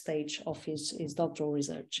the next stage of his doctoral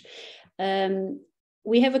research.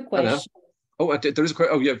 We have a question. Oh, there is a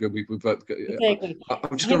question. Oh, yeah, we've exactly.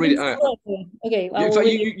 I'm just going to read it out. Okay, yeah, in fact,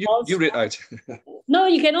 you read it out. No,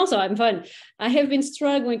 you can also. I'm fine. I have been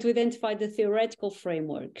struggling to identify the theoretical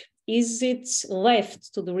framework. Is it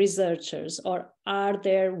left to the researchers, or are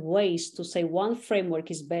there ways to say one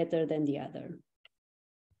framework is better than the other?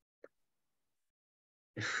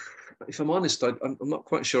 If I'm honest, I'm not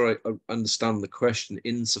quite sure I understand the question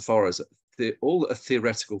insofar as all a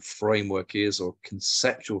theoretical framework is, or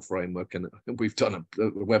conceptual framework, and we've done a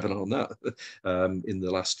webinar on that in the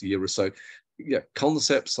last year or so. Yeah,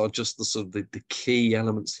 concepts are just the sort of the key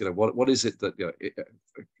elements. You know, what is it that, you know,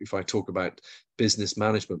 if I talk about business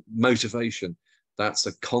management, motivation, that's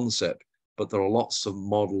a concept, but there are lots of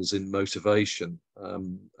models in motivation,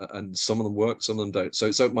 and some of them work, some of them don't. So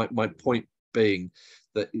my point being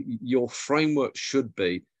that your framework should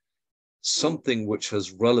be something which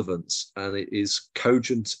has relevance and it is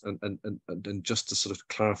cogent, and just to sort of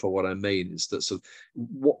clarify what I mean is that sort of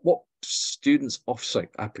what students,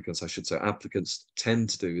 applicants tend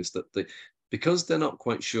to do is that because they're not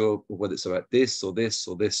quite sure whether it's about this or this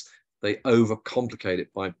or this, they overcomplicate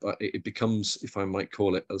it by it becomes, if I might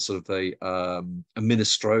call it, a sort of a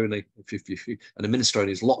minestrone. And a minestrone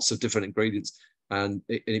is lots of different ingredients, and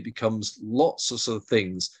it becomes lots of sort of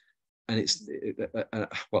things. And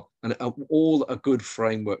all a good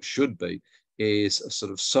framework should be is a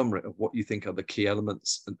sort of summary of what you think are the key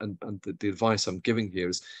elements. And the advice I'm giving here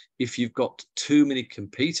is, if you've got too many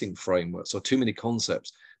competing frameworks or too many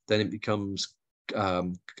concepts, then it becomes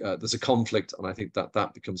there's a conflict, and I think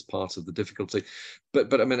that becomes part of the difficulty.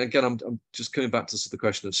 But I mean, again, I'm just coming back to the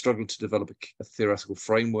question of struggle to develop a theoretical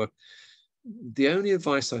framework. The only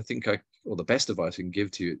advice I think or the best advice I can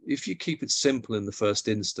give to you, if you keep it simple in the first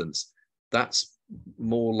instance, that's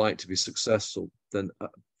more likely to be successful than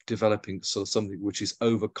developing sort of something which is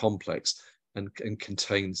over complex and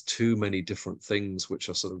contains too many different things, which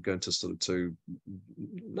are sort of going to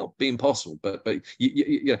not be impossible. But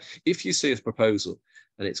if you see a proposal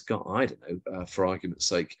and it's got, I don't know, for argument's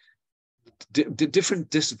sake, different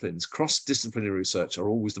disciplines, cross-disciplinary research are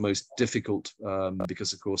always the most difficult,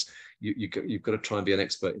 because of course you've got to try and be an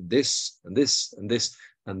expert in this and this and this,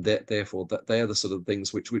 and therefore that they are the sort of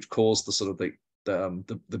things which cause the sort of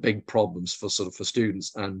the big problems for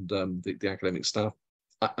students and the academic staff.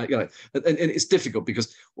 And it's difficult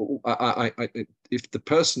because if the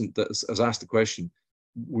person that has asked the question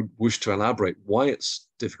would wish to elaborate why it's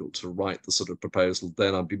difficult to write the sort of proposal,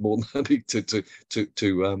 then I'd be more than happy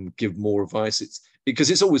to give more advice. It's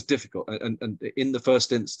because it's always difficult, and in the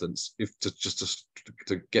first instance, if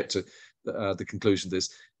to get to the conclusion of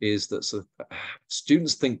this is that sort of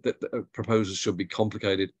students think that proposals should be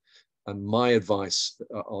complicated, and my advice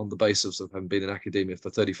on the basis of having been in academia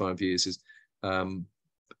for 35 years is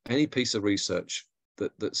any piece of research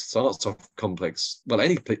that starts off complex, well,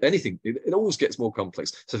 anything, it always gets more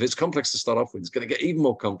complex. So if it's complex to start off with, it's going to get even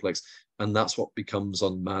more complex, and that's what becomes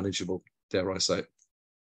unmanageable, dare I say it.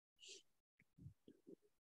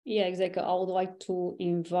 Yeah, exactly. I would like to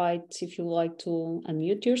invite, if you like to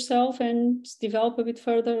unmute yourself and develop a bit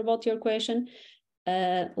further about your question.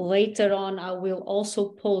 Later on, I will also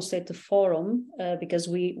post at the forum, because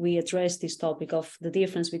we address this topic of the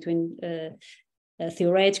difference between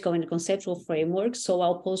theoretical and conceptual framework. So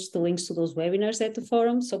I'll post the links to those webinars at the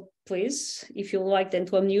forum. So please, if you like then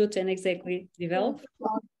to unmute and exactly develop.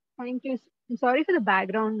 Thank you. I'm sorry for the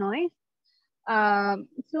background noise. I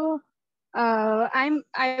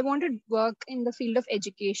want to work in the field of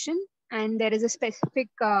education, and there is a specific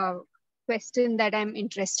question that I'm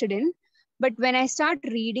interested in. But when I start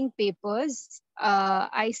reading papers,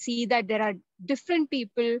 I see that there are different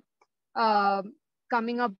people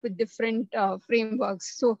coming up with different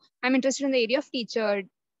frameworks. So I'm interested in the area of teacher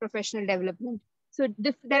professional development. So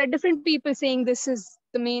there are different people saying this is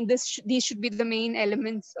the main, these should be the main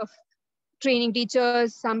elements of training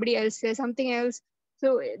teachers. Somebody else says something else.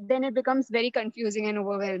 So then it becomes very confusing and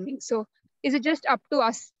overwhelming. So is it just up to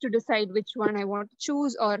us to decide which one I want to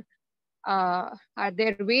choose, or are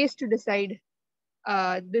there ways to decide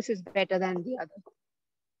this is better than the other?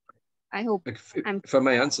 I hope. If I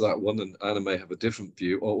may answer that one, and Anna may have a different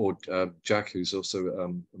view, or Jack, who's also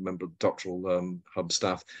a member of the doctoral hub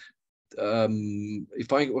staff.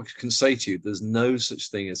 If I can say to you, there's no such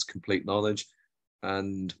thing as complete knowledge.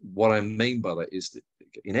 And what I mean by that is that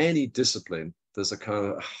in any discipline, there's a kind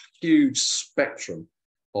of huge spectrum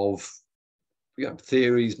of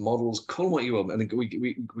theories, models, call them what you will. And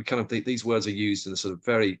we kind of, these words are used in a sort of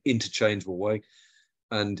very interchangeable way.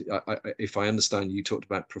 And if I understand, you talked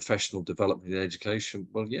about professional development in education.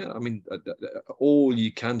 Well, yeah, I mean, all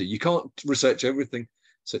you can do, you can't research everything.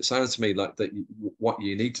 So it sounds to me like that what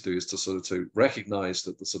you need to do is to recognize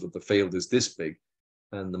that the field is this big.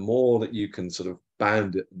 And the more that you can sort of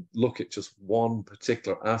bound it and look at just one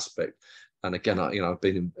particular aspect. And again, I've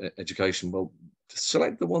been in education. Well,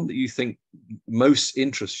 select the one that you think most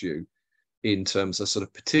interests you in terms of sort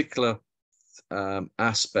of particular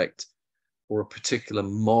aspect or a particular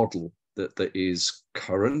model that is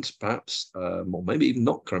current, perhaps, or maybe even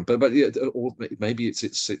not current, but yeah, or maybe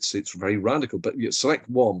it's very radical. But you select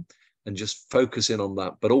one and just focus in on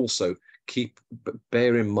that. But also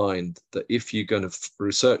bear in mind that if you're going to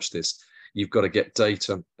research this, you've got to get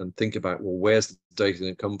data and think about, well, where's the data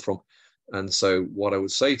going to come from? And so what I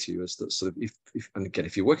would say to you is that sort of and again,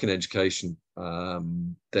 if you work in education,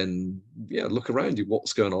 then yeah, look around you,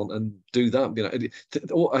 what's going on, and do that.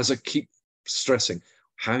 As I keep stressing,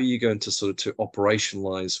 how are you going to to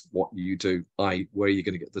operationalize what you do, i.e. where are you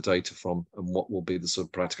going to get the data from, and what will be the sort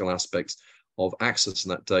of practical aspects of accessing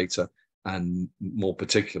that data, and more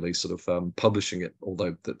particularly publishing it,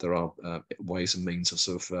 although that there are ways and means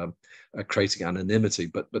of creating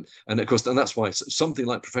anonymity, and of course, and that's why something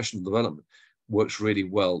like professional development works really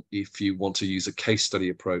well if you want to use a case study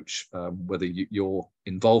approach, whether you're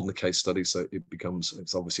involved in the case study, so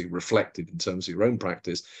it's obviously reflected in terms of your own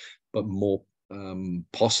practice, but more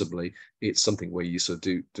possibly it's something where you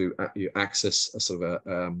you access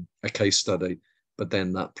a case study, but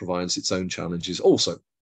then that provides its own challenges also.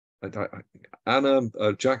 Anna,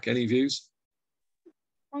 Jack, any views?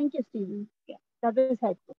 Thank you, Stephen. Yeah, that was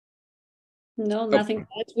helpful. No, nothing.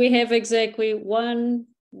 We have exactly one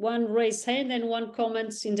raised hand and one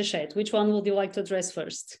comment in the chat. Which one would you like to address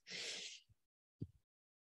first?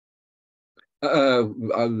 I'll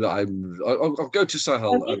go to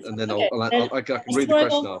Sahel, okay, and then I can read the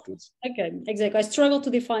question afterwards. Okay, exactly. I struggle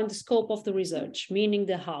to define the scope of the research, meaning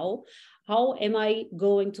the how. How am I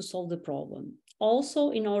going to solve the problem?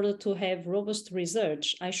 Also, in order to have robust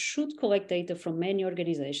research, I should collect data from many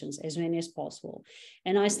organizations, as many as possible.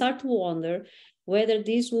 And I start to wonder whether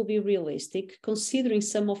this will be realistic, considering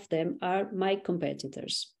some of them are my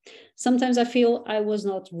competitors. Sometimes I feel I was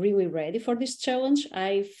not really ready for this challenge.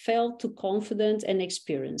 I felt too confident and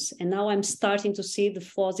experienced, and now I'm starting to see the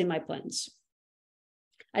flaws in my plans.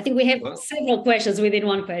 I think we have several questions within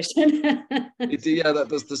one question. Yeah,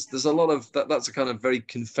 there's a lot of that. That's a kind of very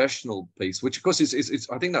confessional piece, which of course is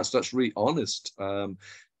I think that's really honest,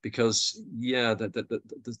 because yeah, the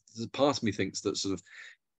part of me thinks that sort of,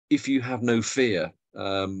 if you have no fear,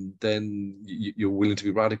 then you're willing to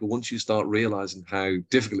be radical. Once you start realizing how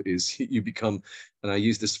difficult it is, you become, and I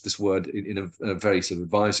use this word in a very sort of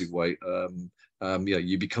advisory way, yeah,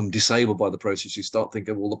 you become disabled by the process. You start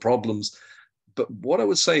thinking of all the problems. But what I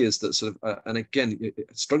would say is that sort of, and again,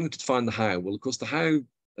 struggling to define the how. Well, of course, the how,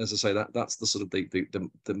 as I say, that's the sort of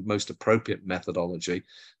the most appropriate methodology,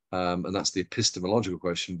 and that's the epistemological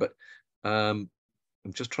question. But I'm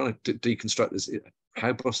just trying to deconstruct this.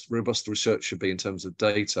 How robust the research should be in terms of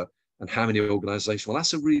data, and how many organizations. Well,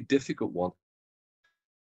 that's a really difficult one.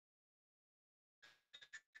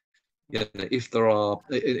 Yeah, if there are,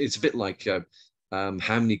 it's a bit like how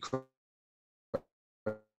many questionnaires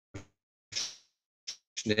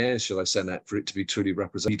shall I send out for it to be truly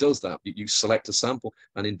representative? He does that. You select a sample,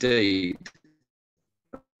 and indeed,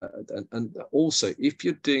 and also if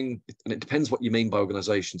you're doing, and it depends what you mean by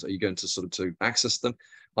organizations. Are you going to sort of to access them?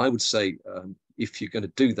 I would say if you're going to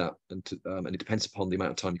do that, and it depends upon the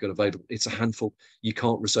amount of time you've got available, it's a handful. You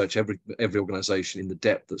can't research every organization in the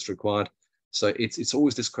depth that's required. So it's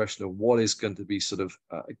always this question of what is going to be sort of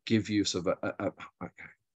give you sort of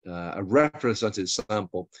a representative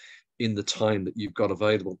sample in the time that you've got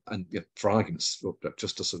available. And for arguments,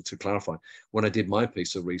 just to sort of to clarify, when I did my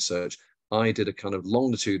piece of research, I did a kind of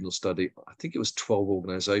longitudinal study. I think it was 12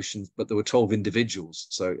 organizations, but there were 12 individuals.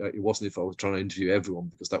 So it wasn't if I was trying to interview everyone,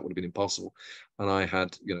 because that would have been impossible. And I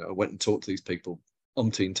had, I went and talked to these people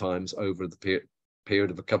umpteen times over the period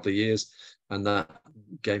of a couple of years. And that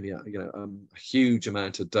gave me a huge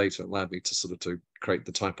amount of data, allowed me to sort of to create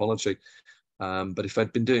the typology. But if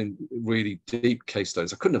I'd been doing really deep case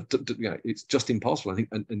studies, I couldn't have, it's just impossible, I think.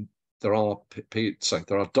 And there are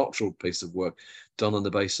doctoral pieces of work done on the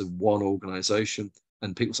basis of one organization,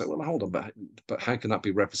 and people say, well, hold on, but how can that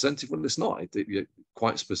be representative? Well, it's not.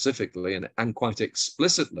 Quite specifically and quite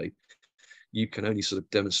explicitly, you can only sort of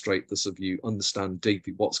demonstrate this of you understand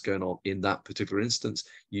deeply what's going on in that particular instance.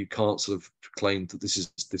 You can't sort of claim that this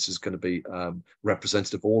is going to be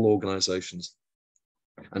representative of all organizations.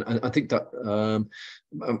 And I think that,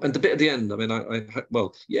 and the bit at the end, I mean,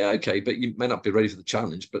 well, yeah, okay, but you may not be ready for the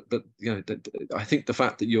challenge. But I think the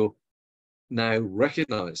fact that you're now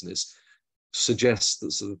recognizing this suggests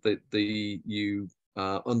that sort of you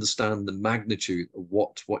understand the magnitude of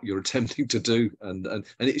what you're attempting to do, and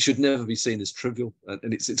it should never be seen as trivial.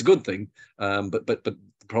 And it's a good thing. But the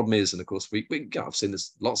problem is, and of course I've seen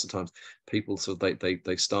this lots of times, people sort of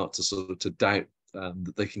they start to sort of to doubt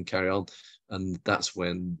that they can carry on. And that's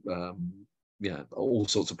when, all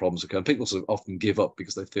sorts of problems occur. People sort of often give up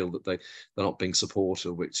because they feel that they're not being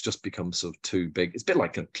supported, which just becomes sort of too big. It's a bit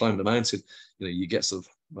like climbing a mountain. You get sort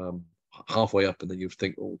of halfway up, and then you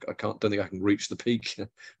think, oh, don't think I can reach the peak.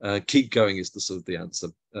 Keep going is the sort of the answer.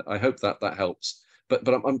 I hope that helps. But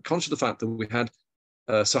I'm conscious of the fact that we had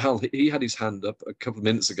Sahel, he had his hand up a couple of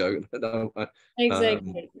minutes ago.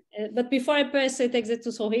 Exactly. But before I pass it exactly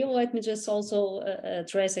to Sohail, let me just also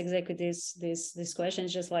address exactly this question.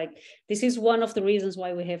 It's just like, this is one of the reasons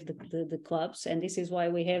why we have the clubs, and this is why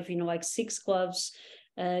we have like 6 clubs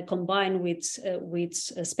combined with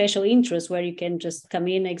special interests, where you can just come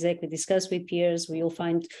in, exactly discuss with peers. We'll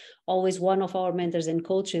find always one of our mentors and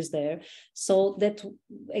coaches there, so that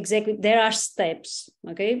exactly there are steps.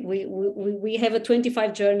 Okay, we have a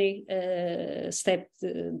 25 journey step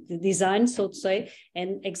design, so to say,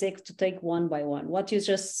 and exactly to take one by one. What you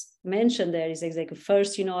just mentioned there is exactly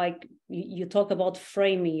first, like you talk about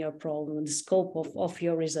framing your problem, the scope of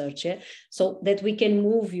your research, so that we can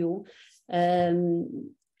move you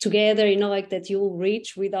together, like that you will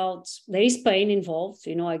reach without, there is pain involved,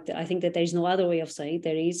 I think that there is no other way of saying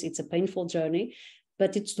it. It's a painful journey,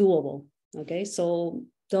 but it's doable. Okay, so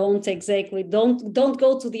don't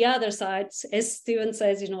go to the other side. As Steven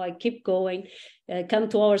says, like keep going, come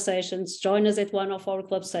to our sessions, join us at one of our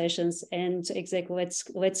club sessions, and exactly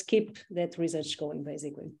let's keep that research going,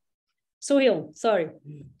 basically. So Hill, sorry.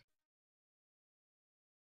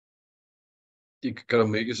 You could kind of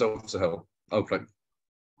mute yourself to help. Okay.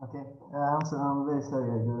 Okay, I'm very sorry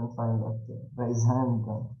I didn't find that raise hand.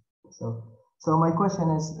 So my question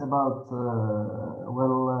is about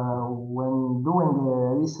when doing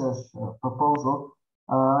a research proposal,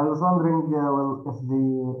 I was wondering if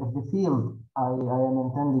the field I am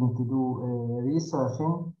intending to do research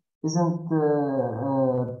in isn't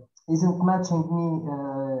matching me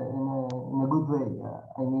in a good way.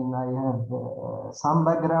 I mean, I have some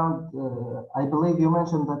background. I believe you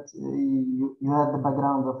mentioned that you had the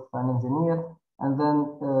background of an engineer and then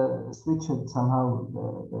switched somehow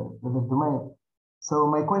the domain. So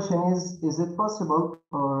my question is it possible,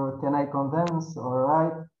 or can I convince or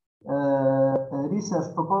write a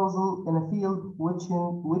research proposal in a field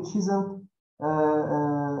which isn't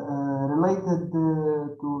related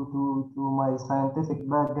to my scientific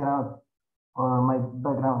background or my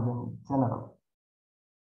background in general?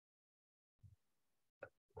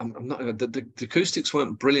 I'm not. The acoustics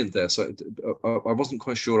weren't brilliant there, so I wasn't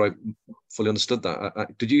quite sure I fully understood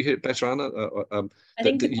that. Did you hear it better, Anna? I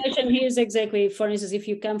think the question here is exactly, for instance, if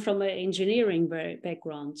you come from an engineering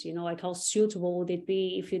background, like how suitable would it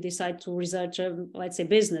be if you decide to research a, let's say,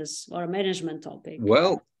 business or a management topic?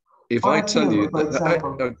 Well, if I tell you for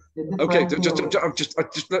example, okay,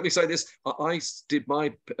 just let me say this. I did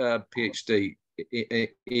my PhD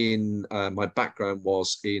in my background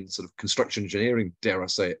was in sort of construction engineering, dare I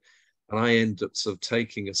say it, and I ended up sort of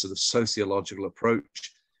taking a sort of sociological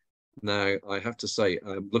approach. Now, I have to say,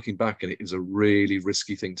 looking back, and it is a really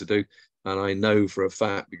risky thing to do. And I know for a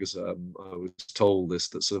fact, because I was told this,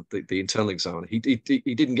 that sort of the internal examiner, he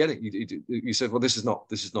didn't get it. He said, well, this is not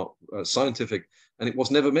scientific, and it was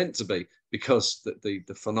never meant to be, because the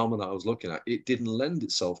phenomena I was looking at, it didn't lend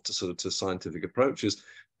itself to sort of to scientific approaches.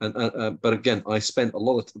 But again, I spent a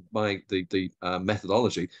lot of my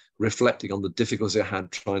methodology reflecting on the difficulties I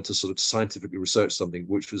had trying to sort of scientifically research something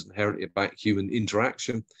which was inherently about human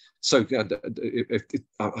interaction. So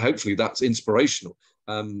hopefully that's inspirational.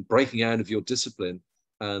 Breaking out of your discipline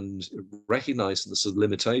and recognizing the sort of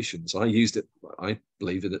limitations. I used it, I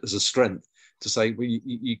believe in it as a strength to say, well,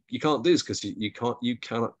 you can't do this because you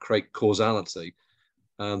cannot create causality,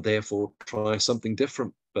 and therefore try something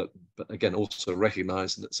different. But again, also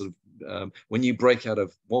recognizing that sort of when you break out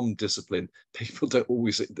of one discipline, people don't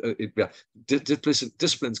always.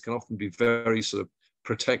 Disciplines can often be very sort of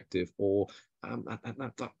protective, or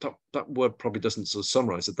that word probably doesn't sort of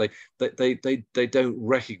summarize it. They don't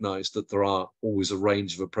recognize that there are always a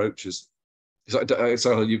range of approaches. So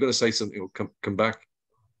you're going to say something, or come back?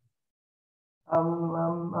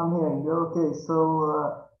 I'm hearing you. Okay, so.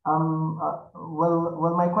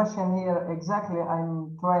 Well, my question here exactly.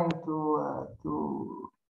 I'm trying to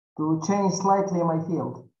change slightly my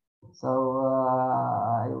field. So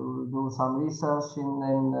I will do some research in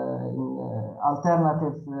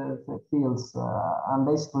alternative fields. I'm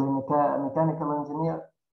basically a mechanical engineer,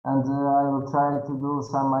 and I will try to do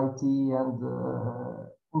some IT and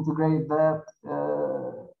integrate that,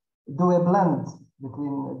 do a blend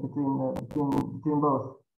between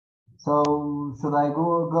both. So should I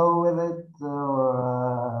go with it,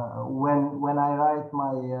 or when I write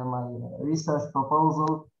my research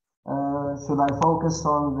proposal, should I focus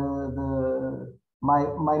on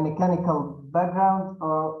my mechanical background,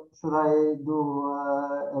 or should I do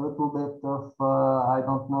a little bit of I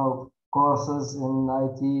don't know, courses in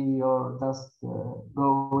IT, or just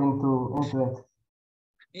go into it?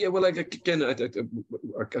 Yeah, well, again, I don't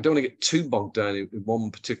want to get too bogged down in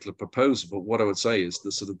one particular proposal, but what I would say is the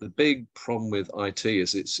sort of the big problem with IT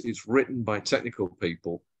is it's written by technical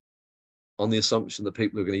people on the assumption that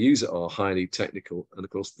people who are going to use it are highly technical. And of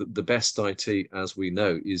course, the best IT, as we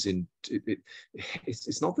know, is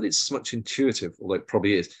it's not that it's so much intuitive, although it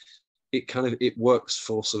probably is. It works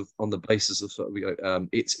for sort of on the basis of sort of,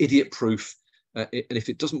 it's idiot proof. And if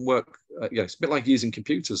it doesn't work, it's a bit like using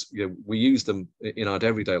computers. We use them in our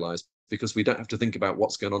everyday lives because we don't have to think about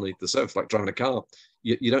what's going on underneath the surface, like driving a car.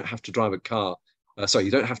 You don't have to drive a car. You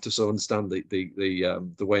don't have to sort of understand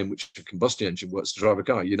the way in which a combustion engine works to drive a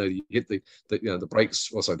car. You hit the brakes,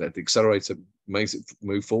 the accelerator makes it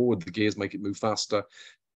move forward, the gears make it move faster,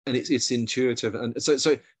 and it's intuitive. And so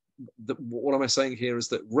what am I saying here is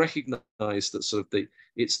that recognize that sort of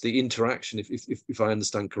it's the interaction. If I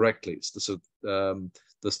understand correctly, it's the sort of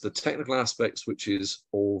the technical aspects, which is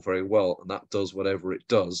all very well, and that does whatever it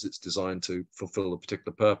does. It's designed to fulfill a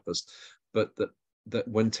particular purpose, but that that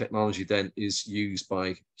when technology then is used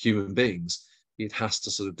by human beings, it has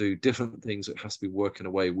to sort of do different things. It has to be working in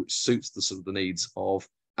a way which suits the sort of the needs of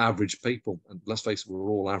average people. And let's face it, we're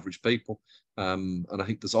all average people. And I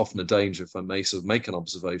think there's often a danger, if I may sort of make an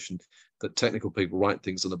observation, that technical people write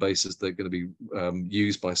things on the basis they're going to be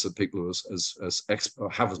used by some people who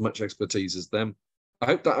have as much expertise as them. I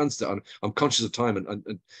hope that answered it. I'm conscious of time,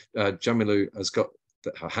 and Jamilu has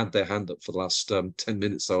had their hand up for the last 10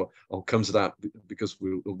 minutes, so I'll come to that because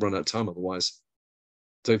we'll run out of time otherwise.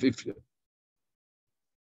 So if you'd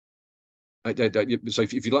like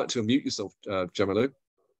to unmute yourself, Jamilu.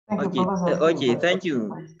 Okay, okay, thank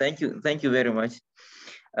you very much.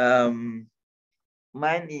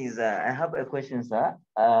 Mine is, I have a question, sir.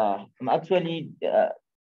 I'm actually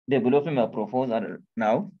developing a proposal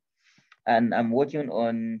now, and I'm working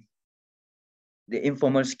on the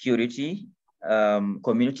informal security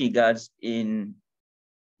community guards in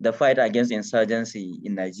the fight against insurgency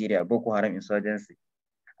in Nigeria, Boko Haram insurgency.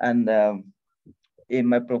 And in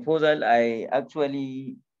my proposal, I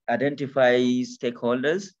actually identify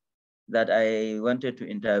stakeholders that I wanted to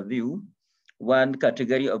interview. One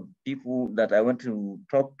category of people that I want to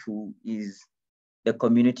talk to is the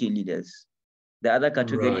community leaders. The other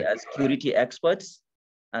category are security experts.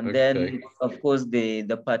 And then, of course, the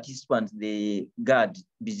participants, the guard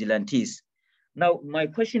vigilantes. Now, my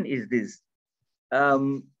question is this.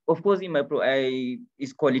 Of course, in my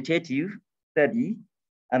is qualitative study,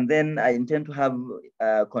 and then I intend to have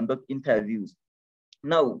conduct interviews.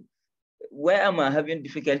 Now, where am I having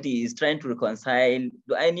difficulty is trying to reconcile,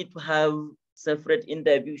 do I need to have separate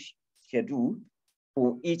interview schedule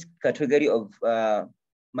for each category of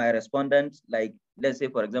my respondents? Like, let's say,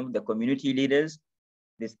 for example, the community leaders,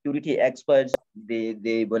 the security experts,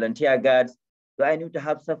 the volunteer guards. Do I need to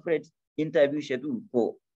have separate interview schedule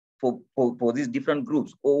for these different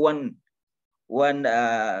groups, or one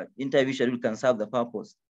interview schedule can serve the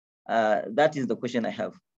purpose? That is the question I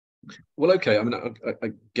have. Well, okay. I mean,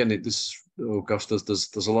 again, there's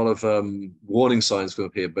a lot of warning signs for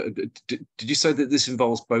up here. But did you say that this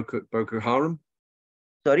involves Boko Haram?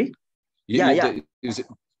 Sorry. Yeah. Is it?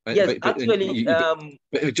 Yes, actually.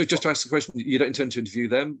 Just to ask the question, you don't intend to interview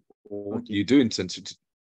them, or you do intend to?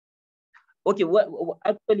 Okay. Well,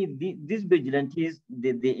 actually, these vigilantes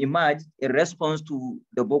they emerged in response to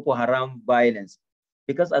the Boko Haram violence.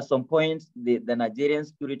 Because at some point, the Nigerian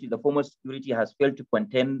security, the former security has failed to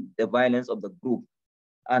contain the violence of the group.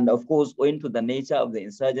 And of course, owing to the nature of the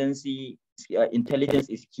insurgency, intelligence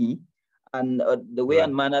is key. And the way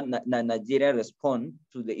and manner Nigeria respond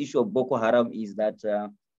to the issue of Boko Haram is that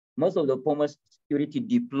most of the former security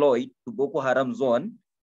deployed to Boko Haram zone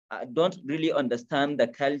don't really understand the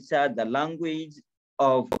culture, the language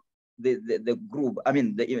of the group, I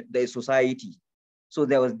mean, the society. So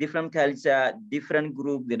there was different culture, different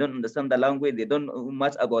group. They don't understand the language. They don't know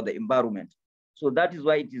much about the environment. So that is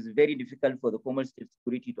why it is very difficult for the formal state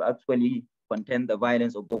security to actually contain the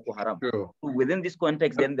violence of Boko Haram. Sure. So within this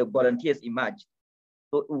context, then the volunteers emerged.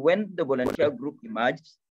 So when the volunteer group emerged,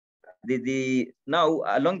 now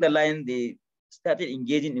along the line, they started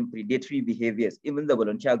engaging in predatory behaviors, even the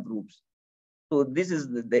volunteer groups. So this is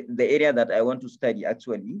the area that I want to study,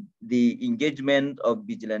 actually, the engagement of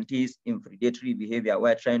vigilantes in predatory behavior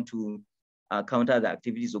while trying to counter the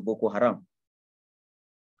activities of Boko Haram.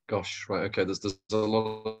 Gosh, right, okay, there's a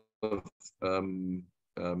lot of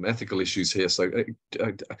ethical issues here. So,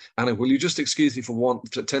 Anna, will you just excuse me for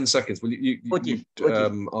 10 seconds? Will you? Okay.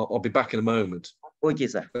 I'll be back in a moment. Okay,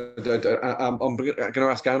 sir. I'm going to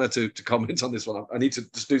ask Anna to comment on this one. I need to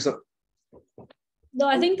just do something. No,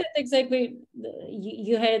 I think that exactly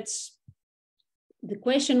you had the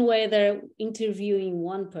question whether interviewing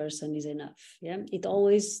one person is enough. Yeah, it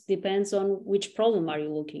always depends on which problem are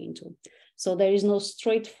you looking into. So there is no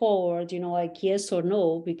straightforward, like yes or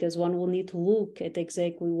no, because one will need to look at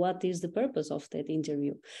exactly what is the purpose of that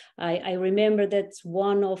interview. I remember that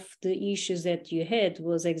one of the issues that you had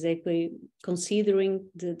was exactly considering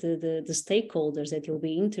the stakeholders that you'll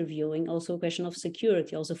be interviewing, also a question of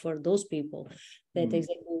security, also for those people that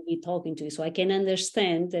exactly will be talking to you. So I can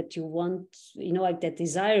understand that you want, like that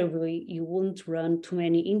desirably, you won't run too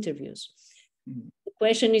many interviews. The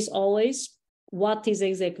question is always, what is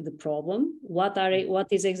exactly the problem? What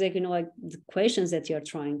is exactly like the questions that you're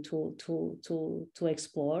trying to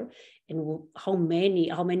explore, and how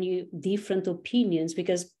many different opinions?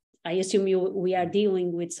 Because I assume we are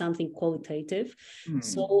dealing with something qualitative.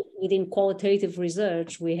 So within qualitative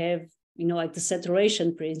research, we have like the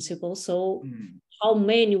saturation principle. So how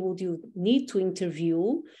many would you need to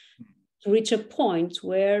interview to reach a point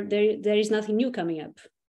where there is nothing new coming up?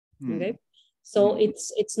 Okay. So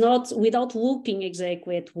it's not without looking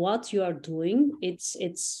exactly at what you are doing. It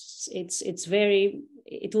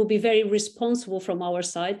will be very responsible from our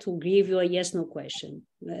side to give you a yes/no question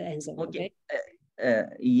answer. Okay.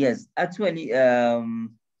 Yes, actually,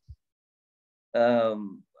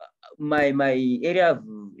 my area of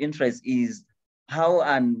interest is how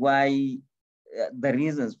and why the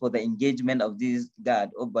reasons for the engagement of these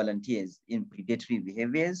guard or volunteers in predatory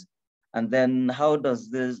behaviors, and then how does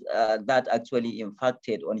this that actually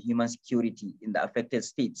impacted on human security in the affected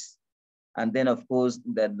states. And then, of course,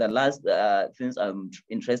 the last things I'm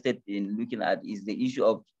interested in looking at is the issue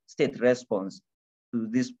of state response to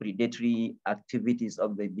these predatory activities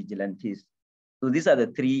of the vigilantes. So these are the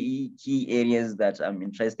three key areas that I'm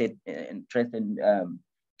interested in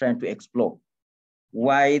trying to explore.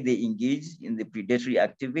 Why they engage in the predatory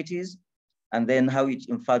activities, and then how it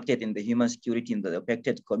impacted in the human security in the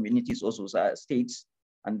affected communities, also states,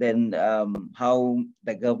 and then how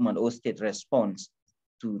the government or state responds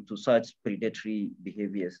to such predatory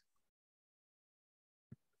behaviors.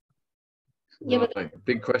 Yeah, right.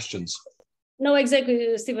 Big questions. No,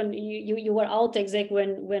 exactly, Stephen. You were out exactly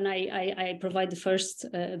when I provide the first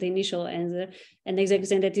the initial answer, and exactly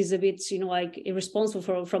saying that is a bit like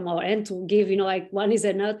irresponsible from our end to give like one is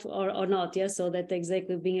a nut or not. Yeah, so that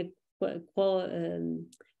exactly being a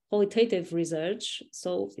qualitative research.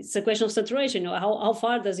 So it's a question of saturation. How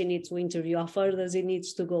far does it need to interview? How far does it need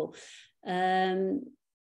to go?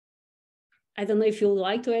 I don't know if you'd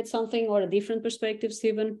like to add something or a different perspective,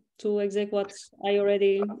 Stephen, to exactly what I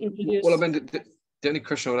already introduced. Well, I mean, the only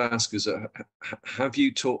question I would ask is, have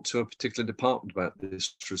you talked to a particular department about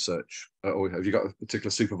this research, or have you got a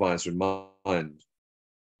particular supervisor in mind?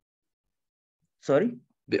 Sorry?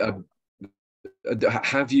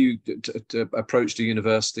 Have you approached a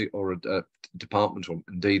university or a department, or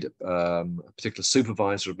indeed a particular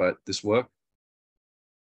supervisor about this work?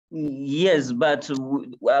 Yes, but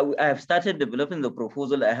I have started developing the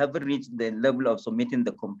proposal. I haven't reached the level of submitting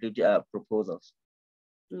the complete proposals.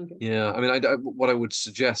 Okay. Yeah, I mean, what I would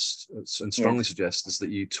suggest and strongly suggest is that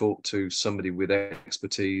you talk to somebody with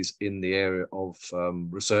expertise in the area of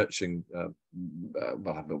researching.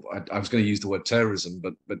 Well, I was going to use the word terrorism,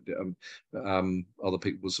 but other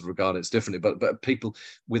people sort of regard it differently. But people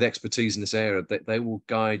with expertise in this area, they will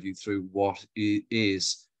guide you through what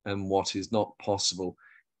is and what is not possible,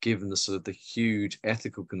 given the sort of the huge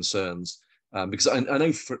ethical concerns. Because I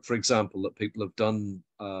know, for example, that people have done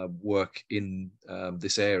work in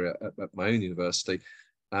this area at my own university,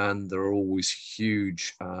 and there are always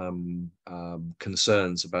huge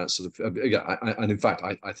concerns about sort of, and in fact,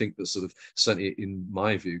 I think that sort of, certainly in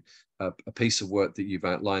my view, a piece of work that you've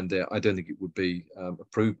outlined there, I don't think it would be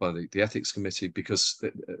approved by the ethics committee, because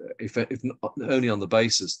if not only on the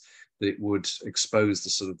basis that it would expose the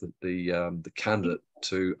sort of the candidate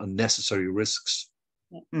to unnecessary risks.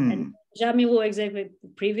 And Jamie will exactly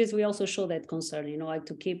previously we also show that concern, like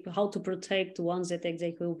to keep how to protect the ones that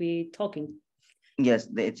exactly will be talking. Yes,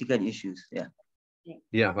 the ethical issues.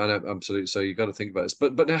 Yeah, I know, absolutely. So you've got to think about this.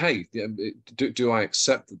 But hey, do I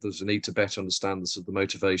accept that there's a need to better understand the sort of the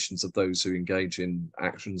motivations of those who engage in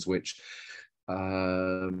actions which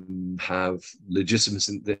have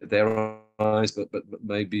legitimacy in their eyes, but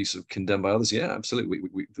maybe sort of condemned by others? Yeah, absolutely.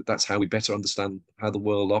 That's how we better understand how the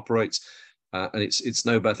world operates. And it's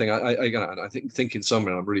no bad thing. I think in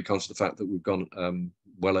summary, I'm really conscious of the fact that we've gone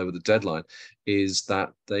well over the deadline, is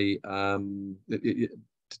that they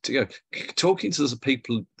talking to the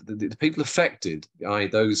people, the people affected, i.e.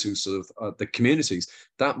 those who sort of the communities,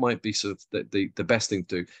 that might be sort of the best thing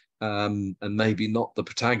to do, and maybe not the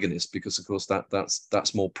protagonist, because of course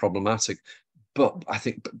that's more problematic. But I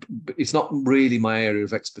think it's not really my area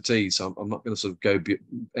of expertise, so I'm not going to sort of go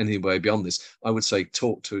anywhere beyond this. I would say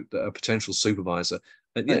talk to a potential supervisor,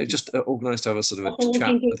 and just organise to have a sort of a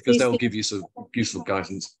chat, because they'll give you sort of useful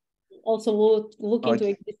guidance. Also look into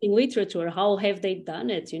existing literature. How have they done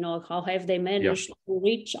it? How have they managed to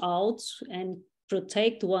reach out and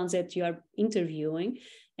protect the ones that you are interviewing,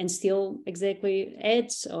 and still exactly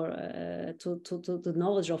add or to the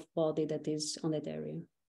knowledge of body that is on that area.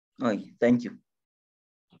 Okay, thank you.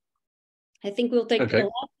 I think we'll take the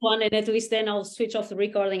last one, and at least then I'll switch off the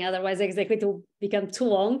recording. Otherwise, exactly it will become too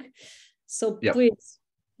long. So please,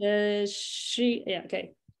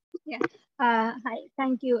 okay. Yeah. Hi.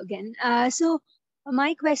 Thank you again. So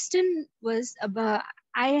my question was about,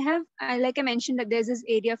 like I mentioned, that there's this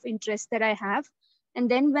area of interest that I have, and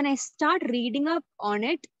then when I start reading up on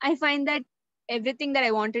it, I find that everything that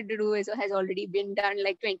I wanted to do has already been done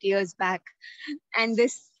like 20 years back, and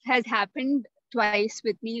this has happened twice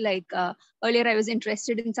with me. Like earlier, I was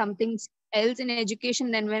interested in something else in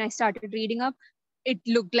education. Then when I started reading up, it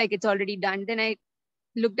looked like it's already done. Then I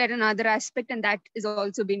looked at another aspect and that is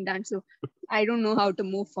also being done. So I don't know how to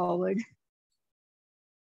move forward.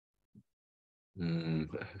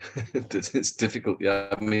 It's difficult. Yeah,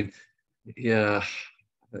 I mean, yeah.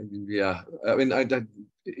 I mean,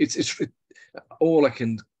 it's all I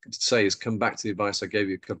can say is come back to the advice I gave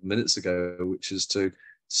you a couple of minutes ago, which is to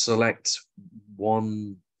select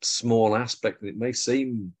one small aspect. And it may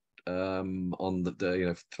seem on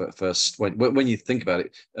the first when you think about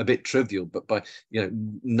it a bit trivial, but by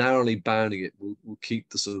narrowly bounding it will keep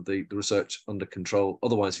the sort of the research under control.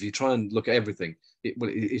 Otherwise, if you try and look at everything,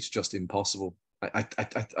 it's just impossible. I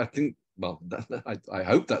think, well, I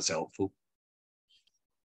hope that's helpful.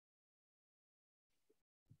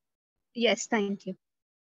 Yes, thank you.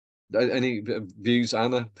 Any views,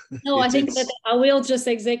 Anna? No, I think that I will just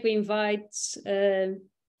exactly invite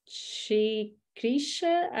Krishna.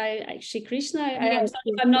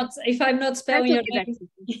 If I'm not spelling your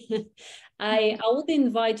name. I would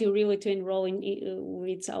invite you really to enroll in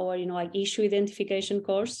with our like issue identification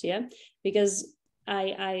course, yeah, because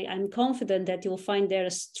I'm confident that you'll find there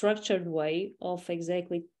a structured way of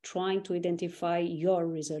exactly trying to identify your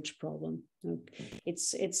research problem.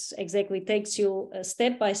 It's exactly takes you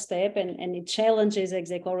step by step, and it challenges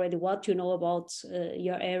exactly already what you know about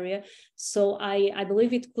your area. So I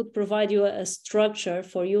believe it could provide you a structure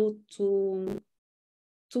for you to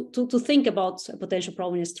think about a potential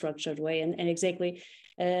problem in a structured way, and exactly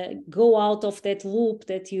go out of that loop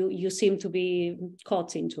that you seem to be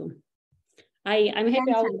caught into. I'm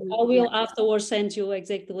happy. I will afterwards send you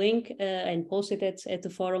exact link and post it at the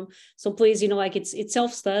forum. So please, like it's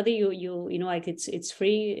self-study. You like it's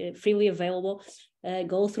freely available.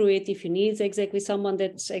 Go through it. If you need exactly someone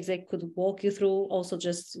that could walk you through, also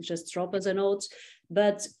just drop us a note.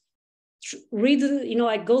 But read,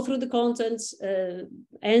 like go through the contents,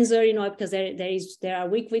 answer, because there are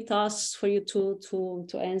weekly tasks for you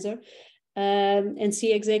to answer, and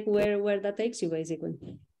see exactly where that takes you basically.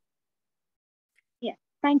 Yeah,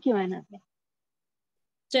 thank you, Anna.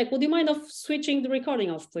 Jack, would you mind switching the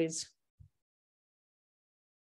recording off, please?